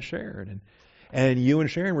 Yeah, I met Sharon. And you and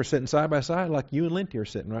Sharon were sitting side by side like you and Linty are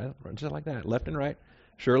sitting, right? Just like that, left and right.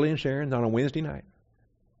 Shirley and Sharon on a Wednesday night.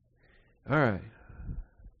 All right.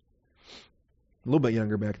 A little bit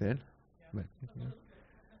younger back then.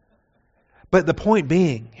 But the point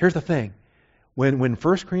being, here's the thing. When 1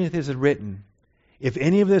 Corinthians is written, if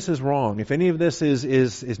any of this is wrong, if any of this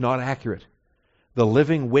is not accurate, the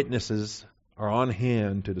living witnesses are on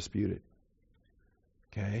hand to dispute it.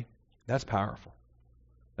 Okay? That's powerful.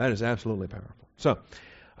 That is absolutely powerful. So,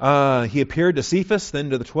 he appeared to Cephas, then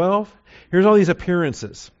to the 12. Here's all these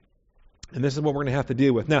appearances. And this is what we're going to have to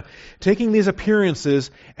deal with. Now, taking these appearances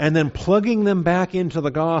and then plugging them back into the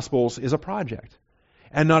Gospels is a project.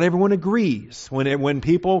 And not everyone agrees. When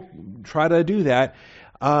people try to do that,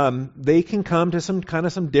 they can come to some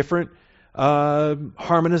different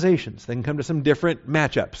harmonizations. They can come to some different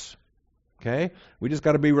matchups. Okay? We just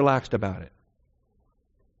got to be relaxed about it.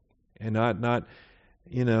 And not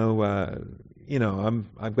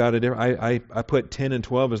I've got a different. I put 10 and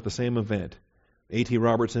 12 as the same event. A.T.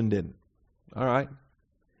 Robertson didn't. All right.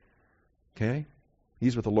 Okay.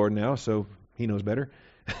 He's with the Lord now, so he knows better.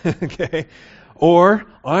 Okay. Or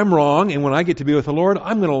I'm wrong, and when I get to be with the Lord,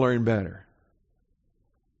 I'm going to learn better.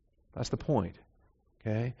 That's the point.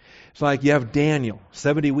 Okay. It's like you have Daniel,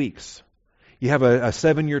 70 weeks. You have a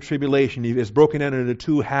 7-year tribulation. It's broken down into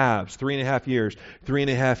 2 halves, 3.5 years,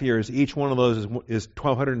 3.5 years. Each one of those is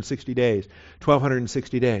 1,260 days.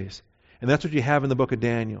 1,260 days. And that's what you have in the book of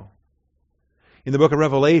Daniel. In the book of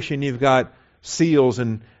Revelation, you've got seals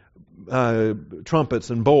and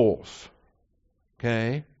trumpets and bowls.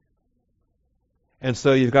 Okay? And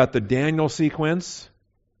so you've got the Daniel sequence,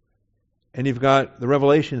 and you've got the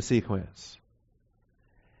Revelation sequence.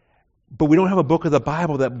 But we don't have a book of the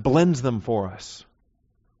Bible that blends them for us.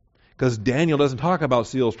 Because Daniel doesn't talk about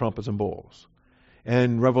seals, trumpets, and bowls.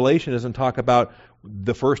 And Revelation doesn't talk about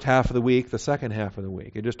the first half of the week, the second half of the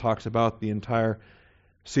week. It just talks about the entire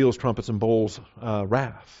seals, trumpets, and bowls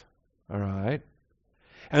wrath. All right?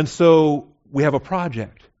 And so we have a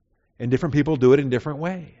project. And different people do it in different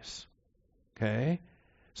ways. Okay?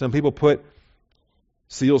 Some people put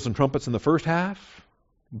seals and trumpets in the first half,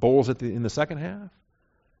 bowls in the second half.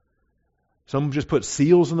 Some just put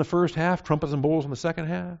seals in the first half, trumpets and bowls in the second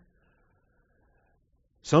half.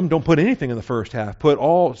 Some don't put anything in the first half. Put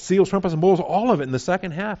all seals, trumpets, and bowls, all of it in the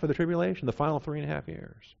second half of the tribulation, the final 3.5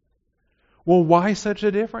 years. Well, why such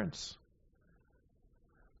a difference?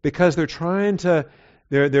 Because they're trying to,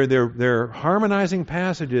 they're harmonizing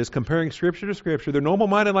passages, comparing Scripture to Scripture. They're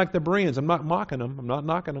noble-minded like the Bereans. I'm not mocking them. I'm not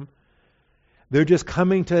knocking them. They're just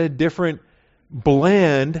coming to a different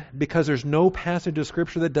blend because there's no passage of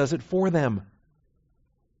Scripture that does it for them.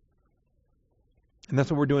 And that's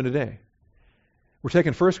what we're doing today. We're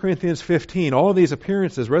taking 1 Corinthians 15, all of these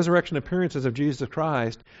appearances, resurrection appearances of Jesus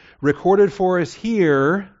Christ, recorded for us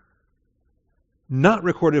here, not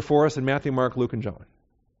recorded for us in Matthew, Mark, Luke, and John.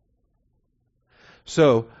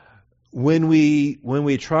 So, when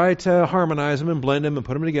we try to harmonize them and blend them and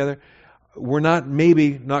put them together, we're not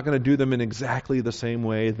going to do them in exactly the same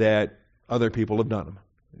way that other people have done them.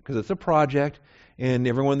 Because it's a project, and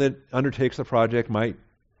everyone that undertakes the project might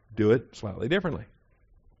do it slightly differently.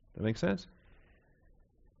 That makes sense?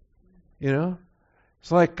 You know?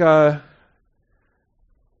 It's like when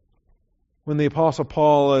the Apostle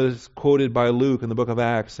Paul is quoted by Luke in the book of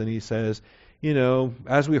Acts, and he says, you know,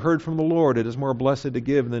 as we heard from the Lord, it is more blessed to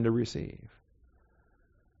give than to receive.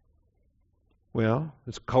 Well,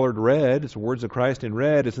 it's colored red. It's the words of Christ in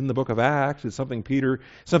red. It's in the book of Acts. It's something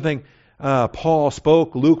Paul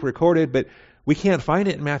spoke, Luke recorded, but we can't find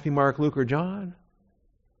it in Matthew, Mark, Luke, or John.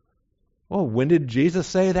 Well, when did Jesus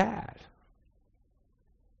say that?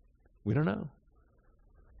 We don't know.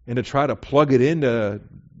 And to try to plug it into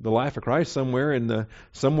the life of Christ somewhere in the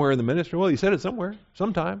ministry, well, he said it somewhere,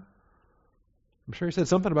 sometime. I'm sure he said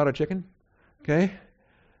something about a chicken. Okay?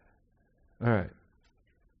 All right.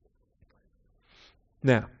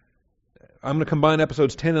 Now, I'm going to combine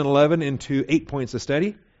episodes 10 and 11 into 8 points of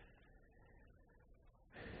study.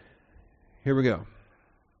 Here we go.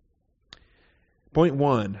 Point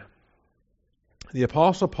 1. The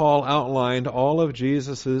Apostle Paul outlined all of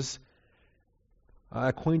Jesus's,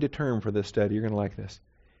 I coined a term for this study. You're going to like this.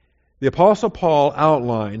 The Apostle Paul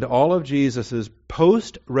outlined all of Jesus's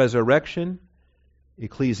post-resurrection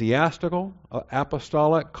ecclesiastical,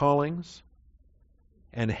 apostolic callings,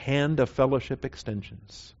 and hand of fellowship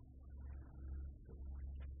extensions.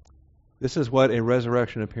 This is what a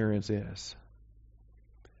resurrection appearance is.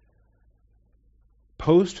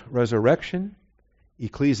 Post-resurrection,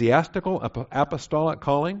 ecclesiastical, apostolic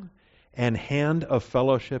calling, and hand of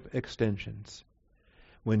fellowship extensions.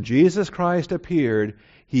 When Jesus Christ appeared,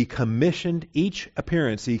 He commissioned each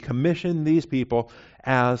appearance, He commissioned these people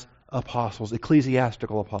as apostles,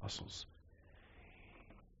 ecclesiastical apostles.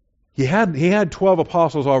 He had 12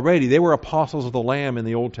 apostles already. They were apostles of the Lamb in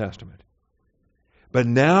the Old Testament. But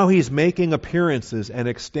now He's making appearances and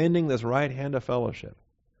extending this right hand of fellowship.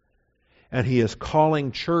 And He is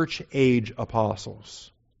calling church age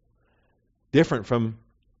apostles. Different from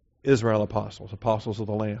Israel apostles, apostles of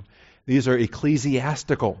the Lamb. These are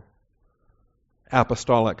ecclesiastical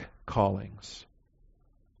apostolic callings.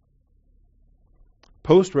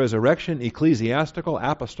 Post-resurrection, ecclesiastical,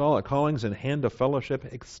 apostolic callings, and hand of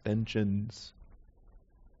fellowship extensions.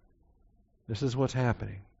 This is what's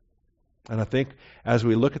happening. And I think as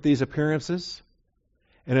we look at these appearances,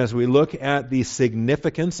 and as we look at the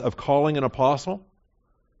significance of calling an apostle,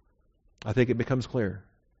 I think it becomes clear.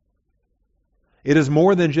 It is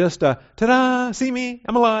more than just a, ta-da, see me,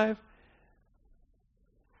 I'm alive.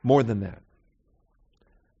 More than that.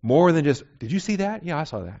 More than just, did you see that? Yeah, I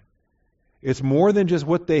saw that. It's more than just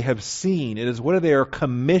what they have seen. It is what they are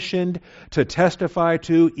commissioned to testify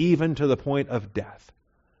to, even to the point of death.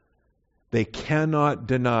 They cannot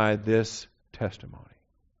deny this testimony.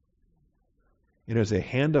 It is a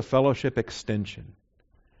hand of fellowship extension.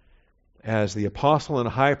 As the apostle and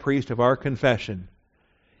high priest of our confession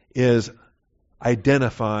is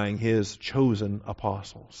identifying his chosen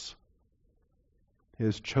apostles.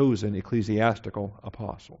 His chosen ecclesiastical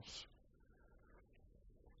apostles.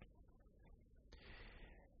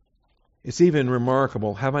 It's even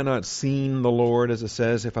remarkable. Have I not seen the Lord, as it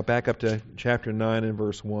says, if I back up to chapter 9 and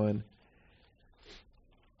verse 1.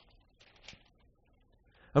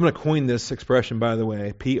 I'm going to coin this expression, by the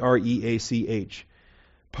way, Preach.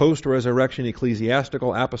 Post-resurrection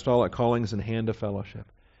ecclesiastical apostolic callings and hand of fellowship.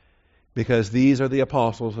 Because these are the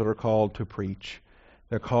apostles that are called to preach.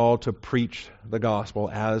 They're called to preach the gospel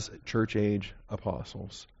as church age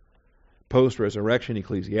apostles. Post-resurrection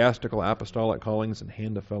ecclesiastical apostolic callings and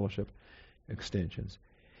hand of fellowship extensions.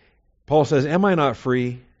 Paul says, am I not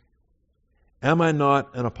free? Am I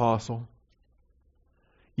not an apostle?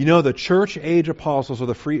 You know, the church age apostles are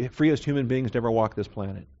the freest human beings to ever walk this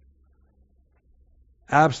planet.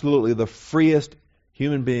 Absolutely the freest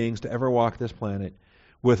human beings to ever walk this planet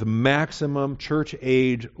with maximum church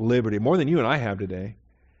age liberty, more than you and I have today.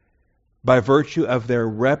 By virtue of their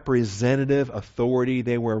representative authority,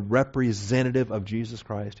 they were representative of Jesus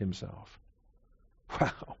Christ Himself.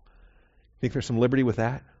 Wow. Think there's some liberty with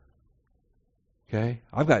that? Okay?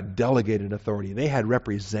 I've got delegated authority. They had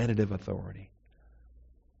representative authority.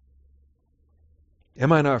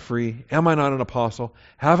 Am I not free? Am I not an apostle?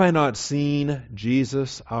 Have I not seen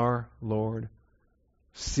Jesus our Lord?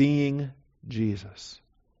 Seeing Jesus.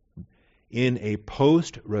 in a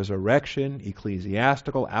post-resurrection,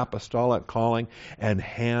 ecclesiastical, apostolic calling and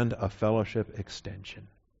hand of fellowship extension.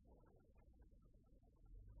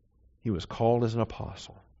 He was called as an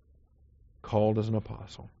apostle. Called as an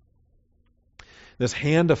apostle. This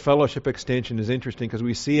hand of fellowship extension is interesting because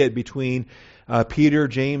we see it between Peter,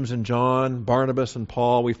 James, and John, Barnabas and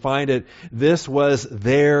Paul. We find it, this was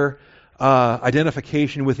their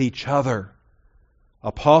identification with each other.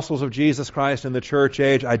 Apostles of Jesus Christ in the church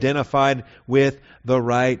age identified with the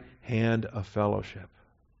right hand of fellowship.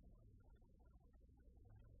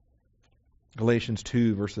 Galatians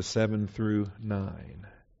 2, verses 7 through 9.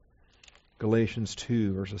 Galatians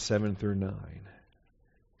 2, verses 7 through 9.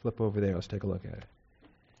 Flip over there. Let's take a look at it.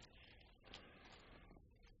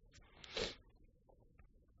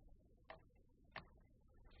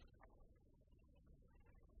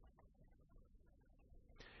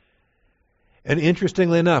 And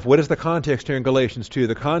interestingly enough, what is the context here in Galatians 2?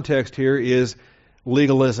 The context here is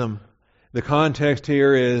legalism. The context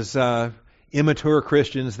here is immature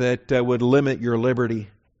Christians that would limit your liberty.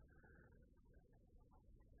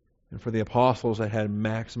 And for the apostles that had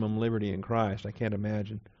maximum liberty in Christ, I can't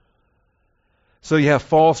imagine. So you have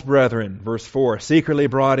false brethren, verse 4, secretly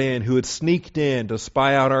brought in, who had sneaked in to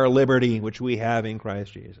spy out our liberty, which we have in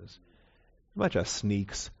Christ Jesus. A bunch of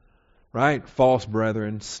sneaks, right? False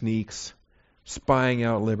brethren, sneaks, spying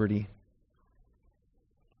out liberty.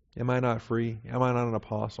 Am I not free? Am I not an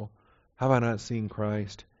apostle? Have I not seen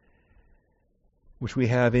Christ? Which we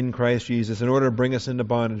have in Christ Jesus, in order to bring us into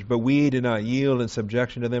bondage. But we did not yield in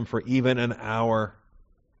subjection to them for even an hour.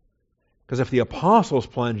 Because if the apostles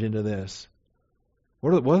plunge into this,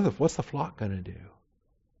 what's the flock going to do?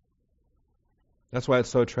 That's why it's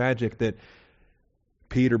so tragic that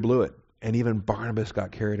Peter blew it, and even Barnabas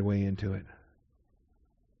got carried away into it.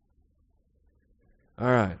 All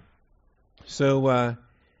right. So,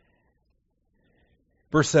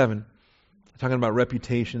 verse 7. Talking about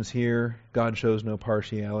reputations here. God shows no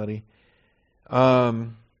partiality.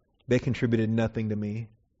 They contributed nothing to me.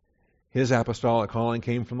 His apostolic calling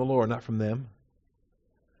came from the Lord, not from them.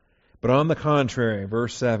 But on the contrary,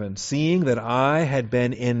 verse 7, seeing that I had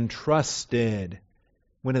been entrusted.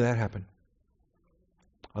 When did that happen?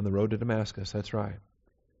 On the road to Damascus, that's right.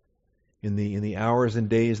 In the hours and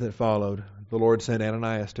days that followed, the Lord sent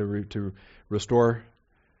Ananias to restore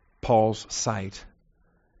Paul's sight.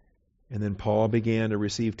 And then Paul began to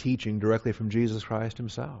receive teaching directly from Jesus Christ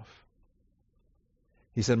himself.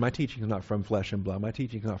 He said, my teaching is not from flesh and blood. My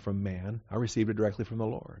teaching is not from man. I received it directly from the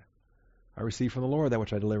Lord. I received from the Lord that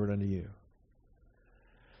which I delivered unto you.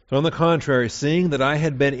 So on the contrary, seeing that I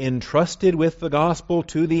had been entrusted with the gospel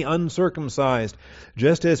to the uncircumcised,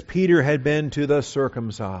 just as Peter had been to the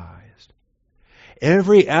circumcised.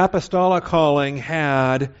 Every apostolic calling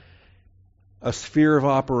had a sphere of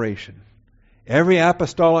operation. Every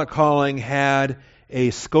apostolic calling had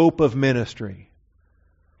a scope of ministry.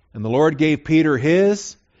 And the Lord gave Peter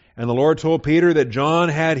his, and the Lord told Peter that John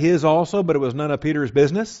had his also, but it was none of Peter's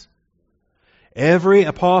business. Every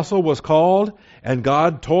apostle was called, and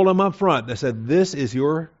God told him up front, they said, this is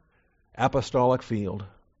your apostolic field.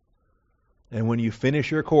 And when you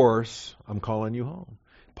finish your course, I'm calling you home.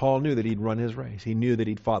 Paul knew that he'd run his race. He knew that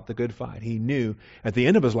he'd fought the good fight. He knew at the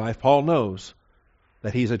end of his life, Paul knows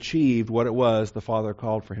that he's achieved what it was the Father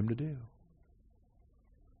called for him to do.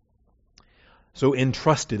 So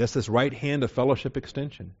entrusted, that's this right hand of fellowship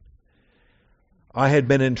extension. I had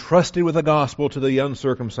been entrusted with the gospel to the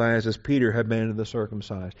uncircumcised as Peter had been to the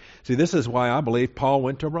circumcised. See, this is why I believe Paul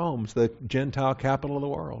went to Rome, the Gentile capital of the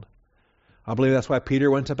world. I believe that's why Peter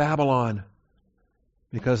went to Babylon,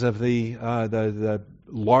 because of the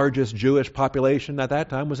largest Jewish population at that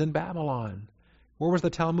time was in Babylon. Where was the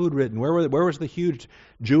Talmud written? Where was the huge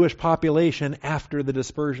Jewish population after the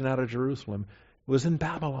dispersion out of Jerusalem? It was in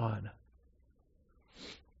Babylon.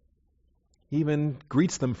 He even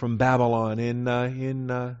greets them from Babylon in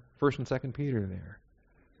 1st and 2nd Peter there.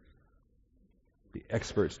 The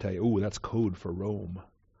experts tell you, that's code for Rome.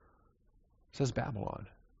 It says Babylon.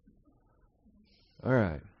 All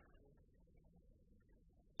right.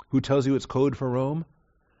 Who tells you it's code for Rome?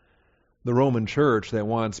 The Roman Church that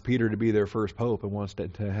wants Peter to be their first pope and wants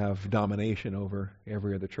to have domination over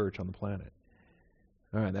every other church on the planet.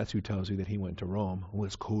 All right, that's who tells you that he went to Rome.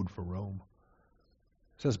 It's code for Rome.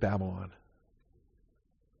 It says Babylon.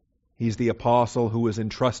 He's the apostle who was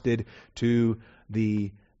entrusted to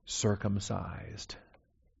the circumcised.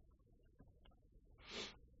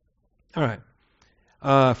 All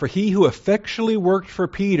right. For he who effectually worked for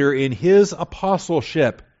Peter in his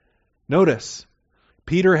apostleship. Notice,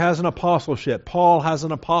 Peter has an apostleship. Paul has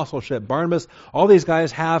an apostleship. Barnabas, all these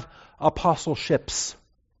guys have apostleships.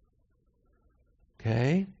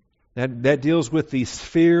 Okay? That deals with the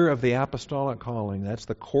sphere of the apostolic calling. That's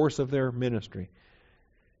the course of their ministry.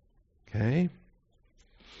 Okay?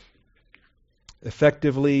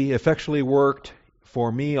 Effectually worked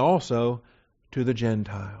for me also to the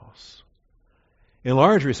Gentiles. In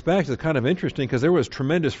large respects, it's kind of interesting because there was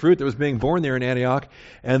tremendous fruit that was being born there in Antioch,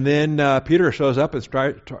 and then Peter shows up and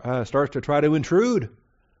starts to try to intrude,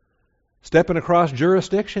 stepping across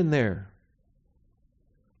jurisdiction there.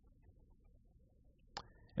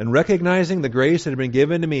 And recognizing the grace that had been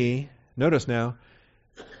given to me, notice now,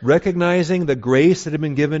 recognizing the grace that had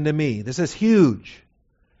been given to me. This is huge.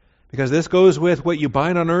 Because this goes with what you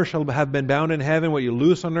bind on earth shall have been bound in heaven, what you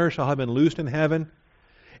loose on earth shall have been loosed in heaven.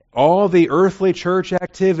 All the earthly church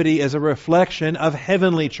activity is a reflection of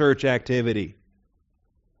heavenly church activity.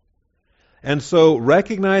 And so,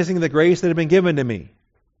 recognizing the grace that had been given to me,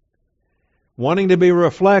 wanting to be a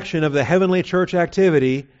reflection of the heavenly church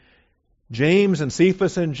activity, James and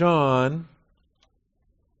Cephas and John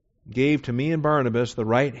gave to me and Barnabas the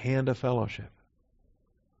right hand of fellowship.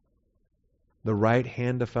 The right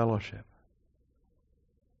hand of fellowship.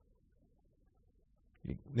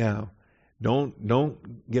 Now,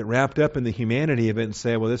 don't get wrapped up in the humanity of it and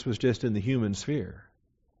say, well, this was just in the human sphere.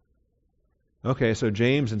 Okay, so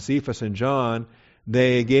James and Cephas and John,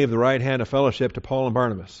 they gave the right hand of fellowship to Paul and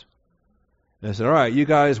Barnabas. And they said, all right, you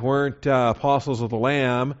guys weren't apostles of the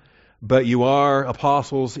Lamb, but you are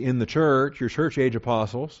apostles in the church, you're church age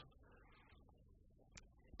apostles.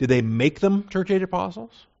 Did they make them church age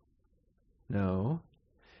apostles? No.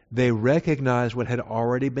 They recognized what had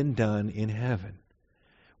already been done in heaven.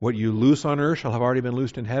 What you loose on earth shall have already been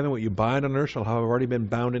loosed in heaven. What you bind on earth shall have already been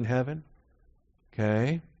bound in heaven.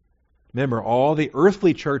 Okay? Remember, all the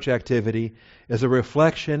earthly church activity is a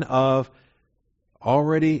reflection of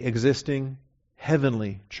already existing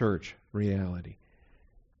heavenly church reality.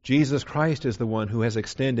 Jesus Christ is the one who has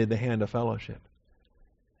extended the hand of fellowship.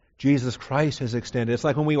 Jesus Christ has extended. It's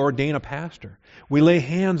like when we ordain a pastor. We lay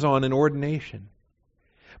hands on an ordination.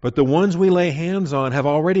 But the ones we lay hands on have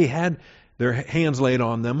already had their hands laid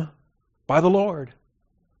on them by the Lord.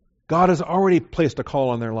 God has already placed a call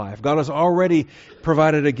on their life. God has already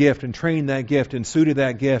provided a gift and trained that gift and suited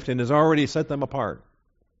that gift and has already set them apart.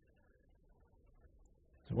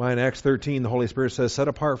 That's why in Acts 13 the Holy Spirit says, set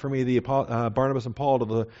apart for me the Barnabas and Paul to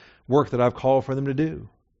the work that I've called for them to do.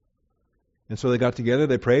 And so they got together,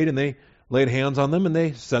 they prayed, and they laid hands on them, and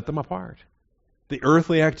they set them apart. The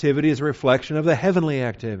earthly activity is a reflection of the heavenly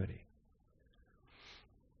activity.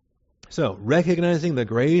 So, recognizing the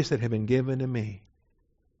grace that had been given to me.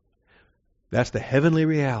 That's the heavenly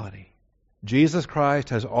reality. Jesus Christ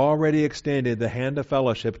has already extended the hand of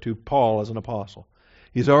fellowship to Paul as an apostle.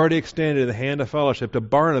 He's already extended the hand of fellowship to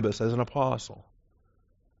Barnabas as an apostle.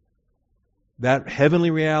 That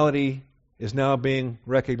heavenly reality is now being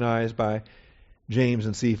recognized by James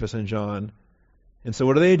and Cephas and John. And so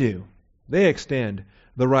what do? They extend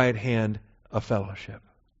the right hand of fellowship.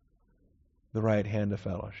 The right hand of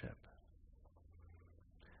fellowship.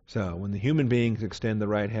 So when the human beings extend the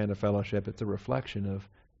right hand of fellowship, it's a reflection of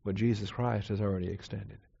what Jesus Christ has already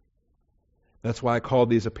extended. That's why I called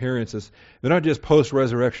these appearances, they're not just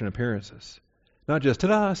post-resurrection appearances. Not just,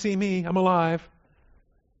 ta-da, see me, I'm alive.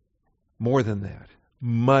 More than that,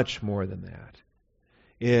 much more than that,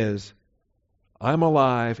 is I'm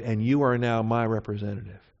alive and you are now my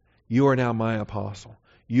representative. You are now my apostle.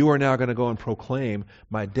 You are now going to go and proclaim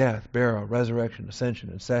my death, burial, resurrection, ascension,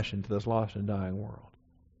 and session to this lost and dying world.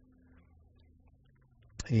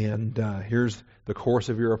 And here's the course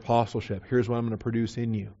of your apostleship. Here's what I'm going to produce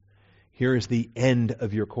in you. Here is the end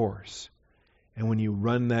of your course. And when you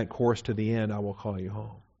run that course to the end, I will call you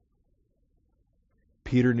home.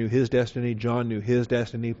 Peter knew his destiny. John knew his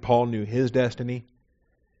destiny. Paul knew his destiny.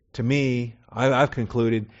 To me, I've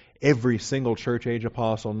concluded every single church age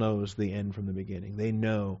apostle knows the end from the beginning. They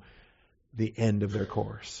know the end of their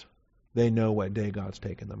course. They know what day God's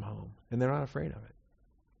taken them home. And they're not afraid of it.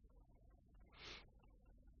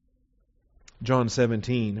 John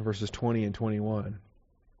 17, verses 20 and 21.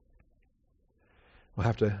 We'll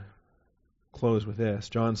have to close with this.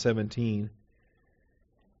 John 17.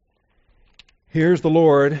 Here's the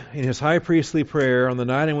Lord in His high priestly prayer on the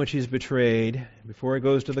night in which He's betrayed, before He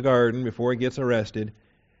goes to the garden, before He gets arrested.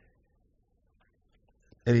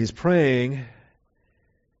 And He's praying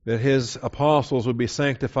that His apostles would be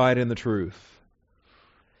sanctified in the truth.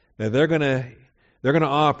 That they're going to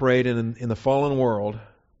operate in the fallen world.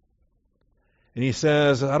 And He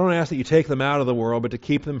says, I don't ask that you take them out of the world, but to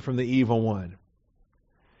keep them from the evil one.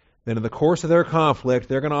 Then in the course of their conflict,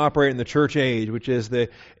 they're going to operate in the church age, which is the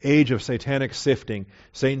age of satanic sifting.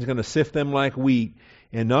 Satan's going to sift them like wheat,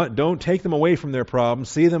 And don't take them away from their problems.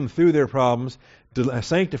 See them through their problems.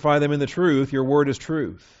 Sanctify them in the truth. Your word is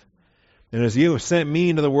truth. And as you have sent me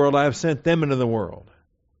into the world, I have sent them into the world.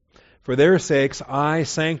 For their sakes, I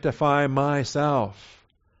sanctify myself.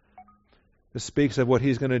 This speaks of what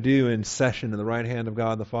he's going to do in session in the right hand of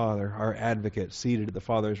God the Father, our advocate seated at the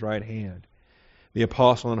Father's right hand, the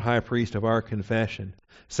apostle and high priest of our confession,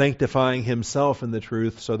 sanctifying himself in the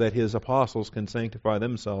truth so that his apostles can sanctify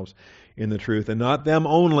themselves in the truth, and not them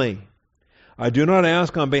only. I do not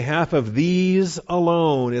ask on behalf of these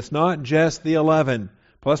alone. It's not just the 11,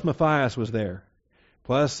 plus Matthias was there,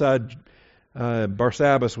 plus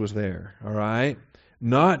Barsabbas was there, all right?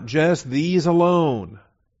 Not just these alone,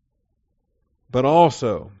 but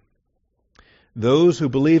also those who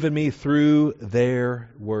believe in me through their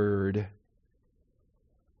word.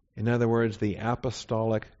 In other words, the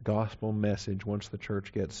apostolic gospel message once the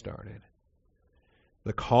church gets started.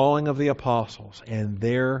 The calling of the apostles and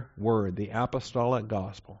their word, the apostolic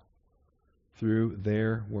gospel, through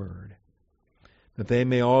their word. That they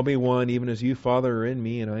may all be one, even as you, Father, are in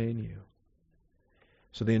me and I in you.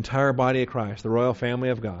 So the entire body of Christ, the royal family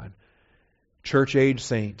of God, church-age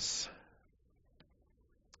saints,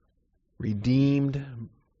 redeemed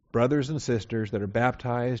brothers and sisters that are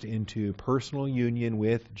baptized into personal union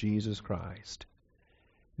with Jesus Christ.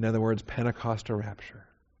 In other words, Pentecostal rapture.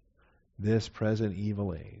 This present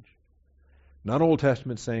evil age. Not Old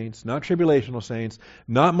Testament saints, not tribulational saints,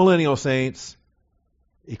 not millennial saints,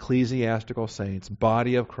 ecclesiastical saints,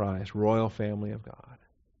 body of Christ, royal family of God.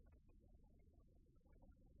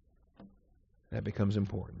 That becomes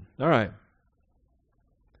important. All right.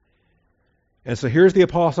 And so here's the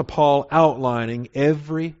Apostle Paul outlining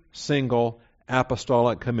every single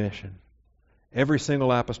apostolic commission. Every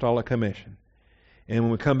single apostolic commission. And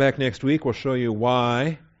when we come back next week, we'll show you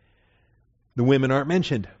why the women aren't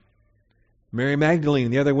mentioned. Mary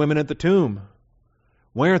Magdalene, the other women at the tomb.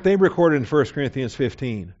 Why aren't they recorded in 1 Corinthians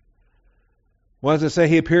 15? Why does it say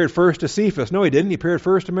he appeared first to Cephas? No, he didn't. He appeared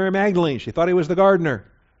first to Mary Magdalene. She thought he was the gardener.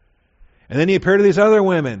 And then he appeared to these other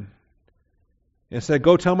women and said,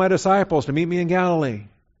 go tell my disciples to meet me in Galilee.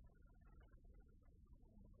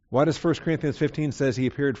 Why does 1 Corinthians 15 says he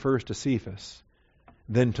appeared first to Cephas,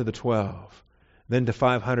 then to the 12, then to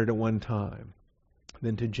 500 at one time,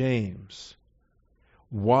 then to James?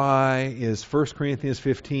 Why is 1 Corinthians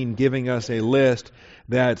 15 giving us a list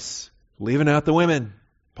that's leaving out the women?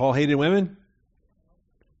 Paul hated women?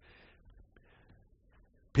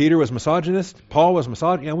 Peter was misogynist? Paul was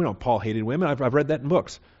misogynist? Yeah, we know Paul hated women. I've read that in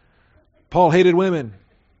books. Paul hated women.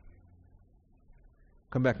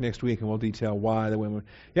 Come back next week and we'll detail why the women...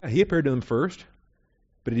 Yeah, he appeared to them first,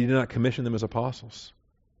 but he did not commission them as apostles.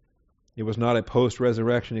 It was not a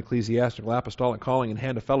post-resurrection ecclesiastical apostolic calling and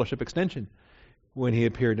hand of fellowship extension when he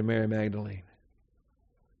appeared to Mary Magdalene.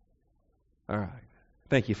 All right.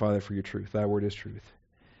 Thank you, Father, for your truth. Thy word is truth.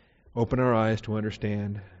 Open our eyes to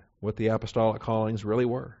understand what the apostolic callings really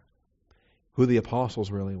were, who the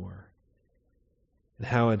apostles really were, and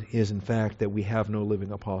how it is, in fact, that we have no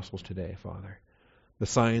living apostles today, Father. The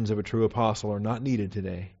signs of a true apostle are not needed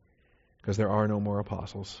today because there are no more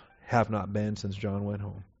apostles, have not been since John went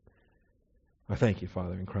home. I thank you,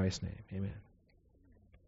 Father, in Christ's name. Amen.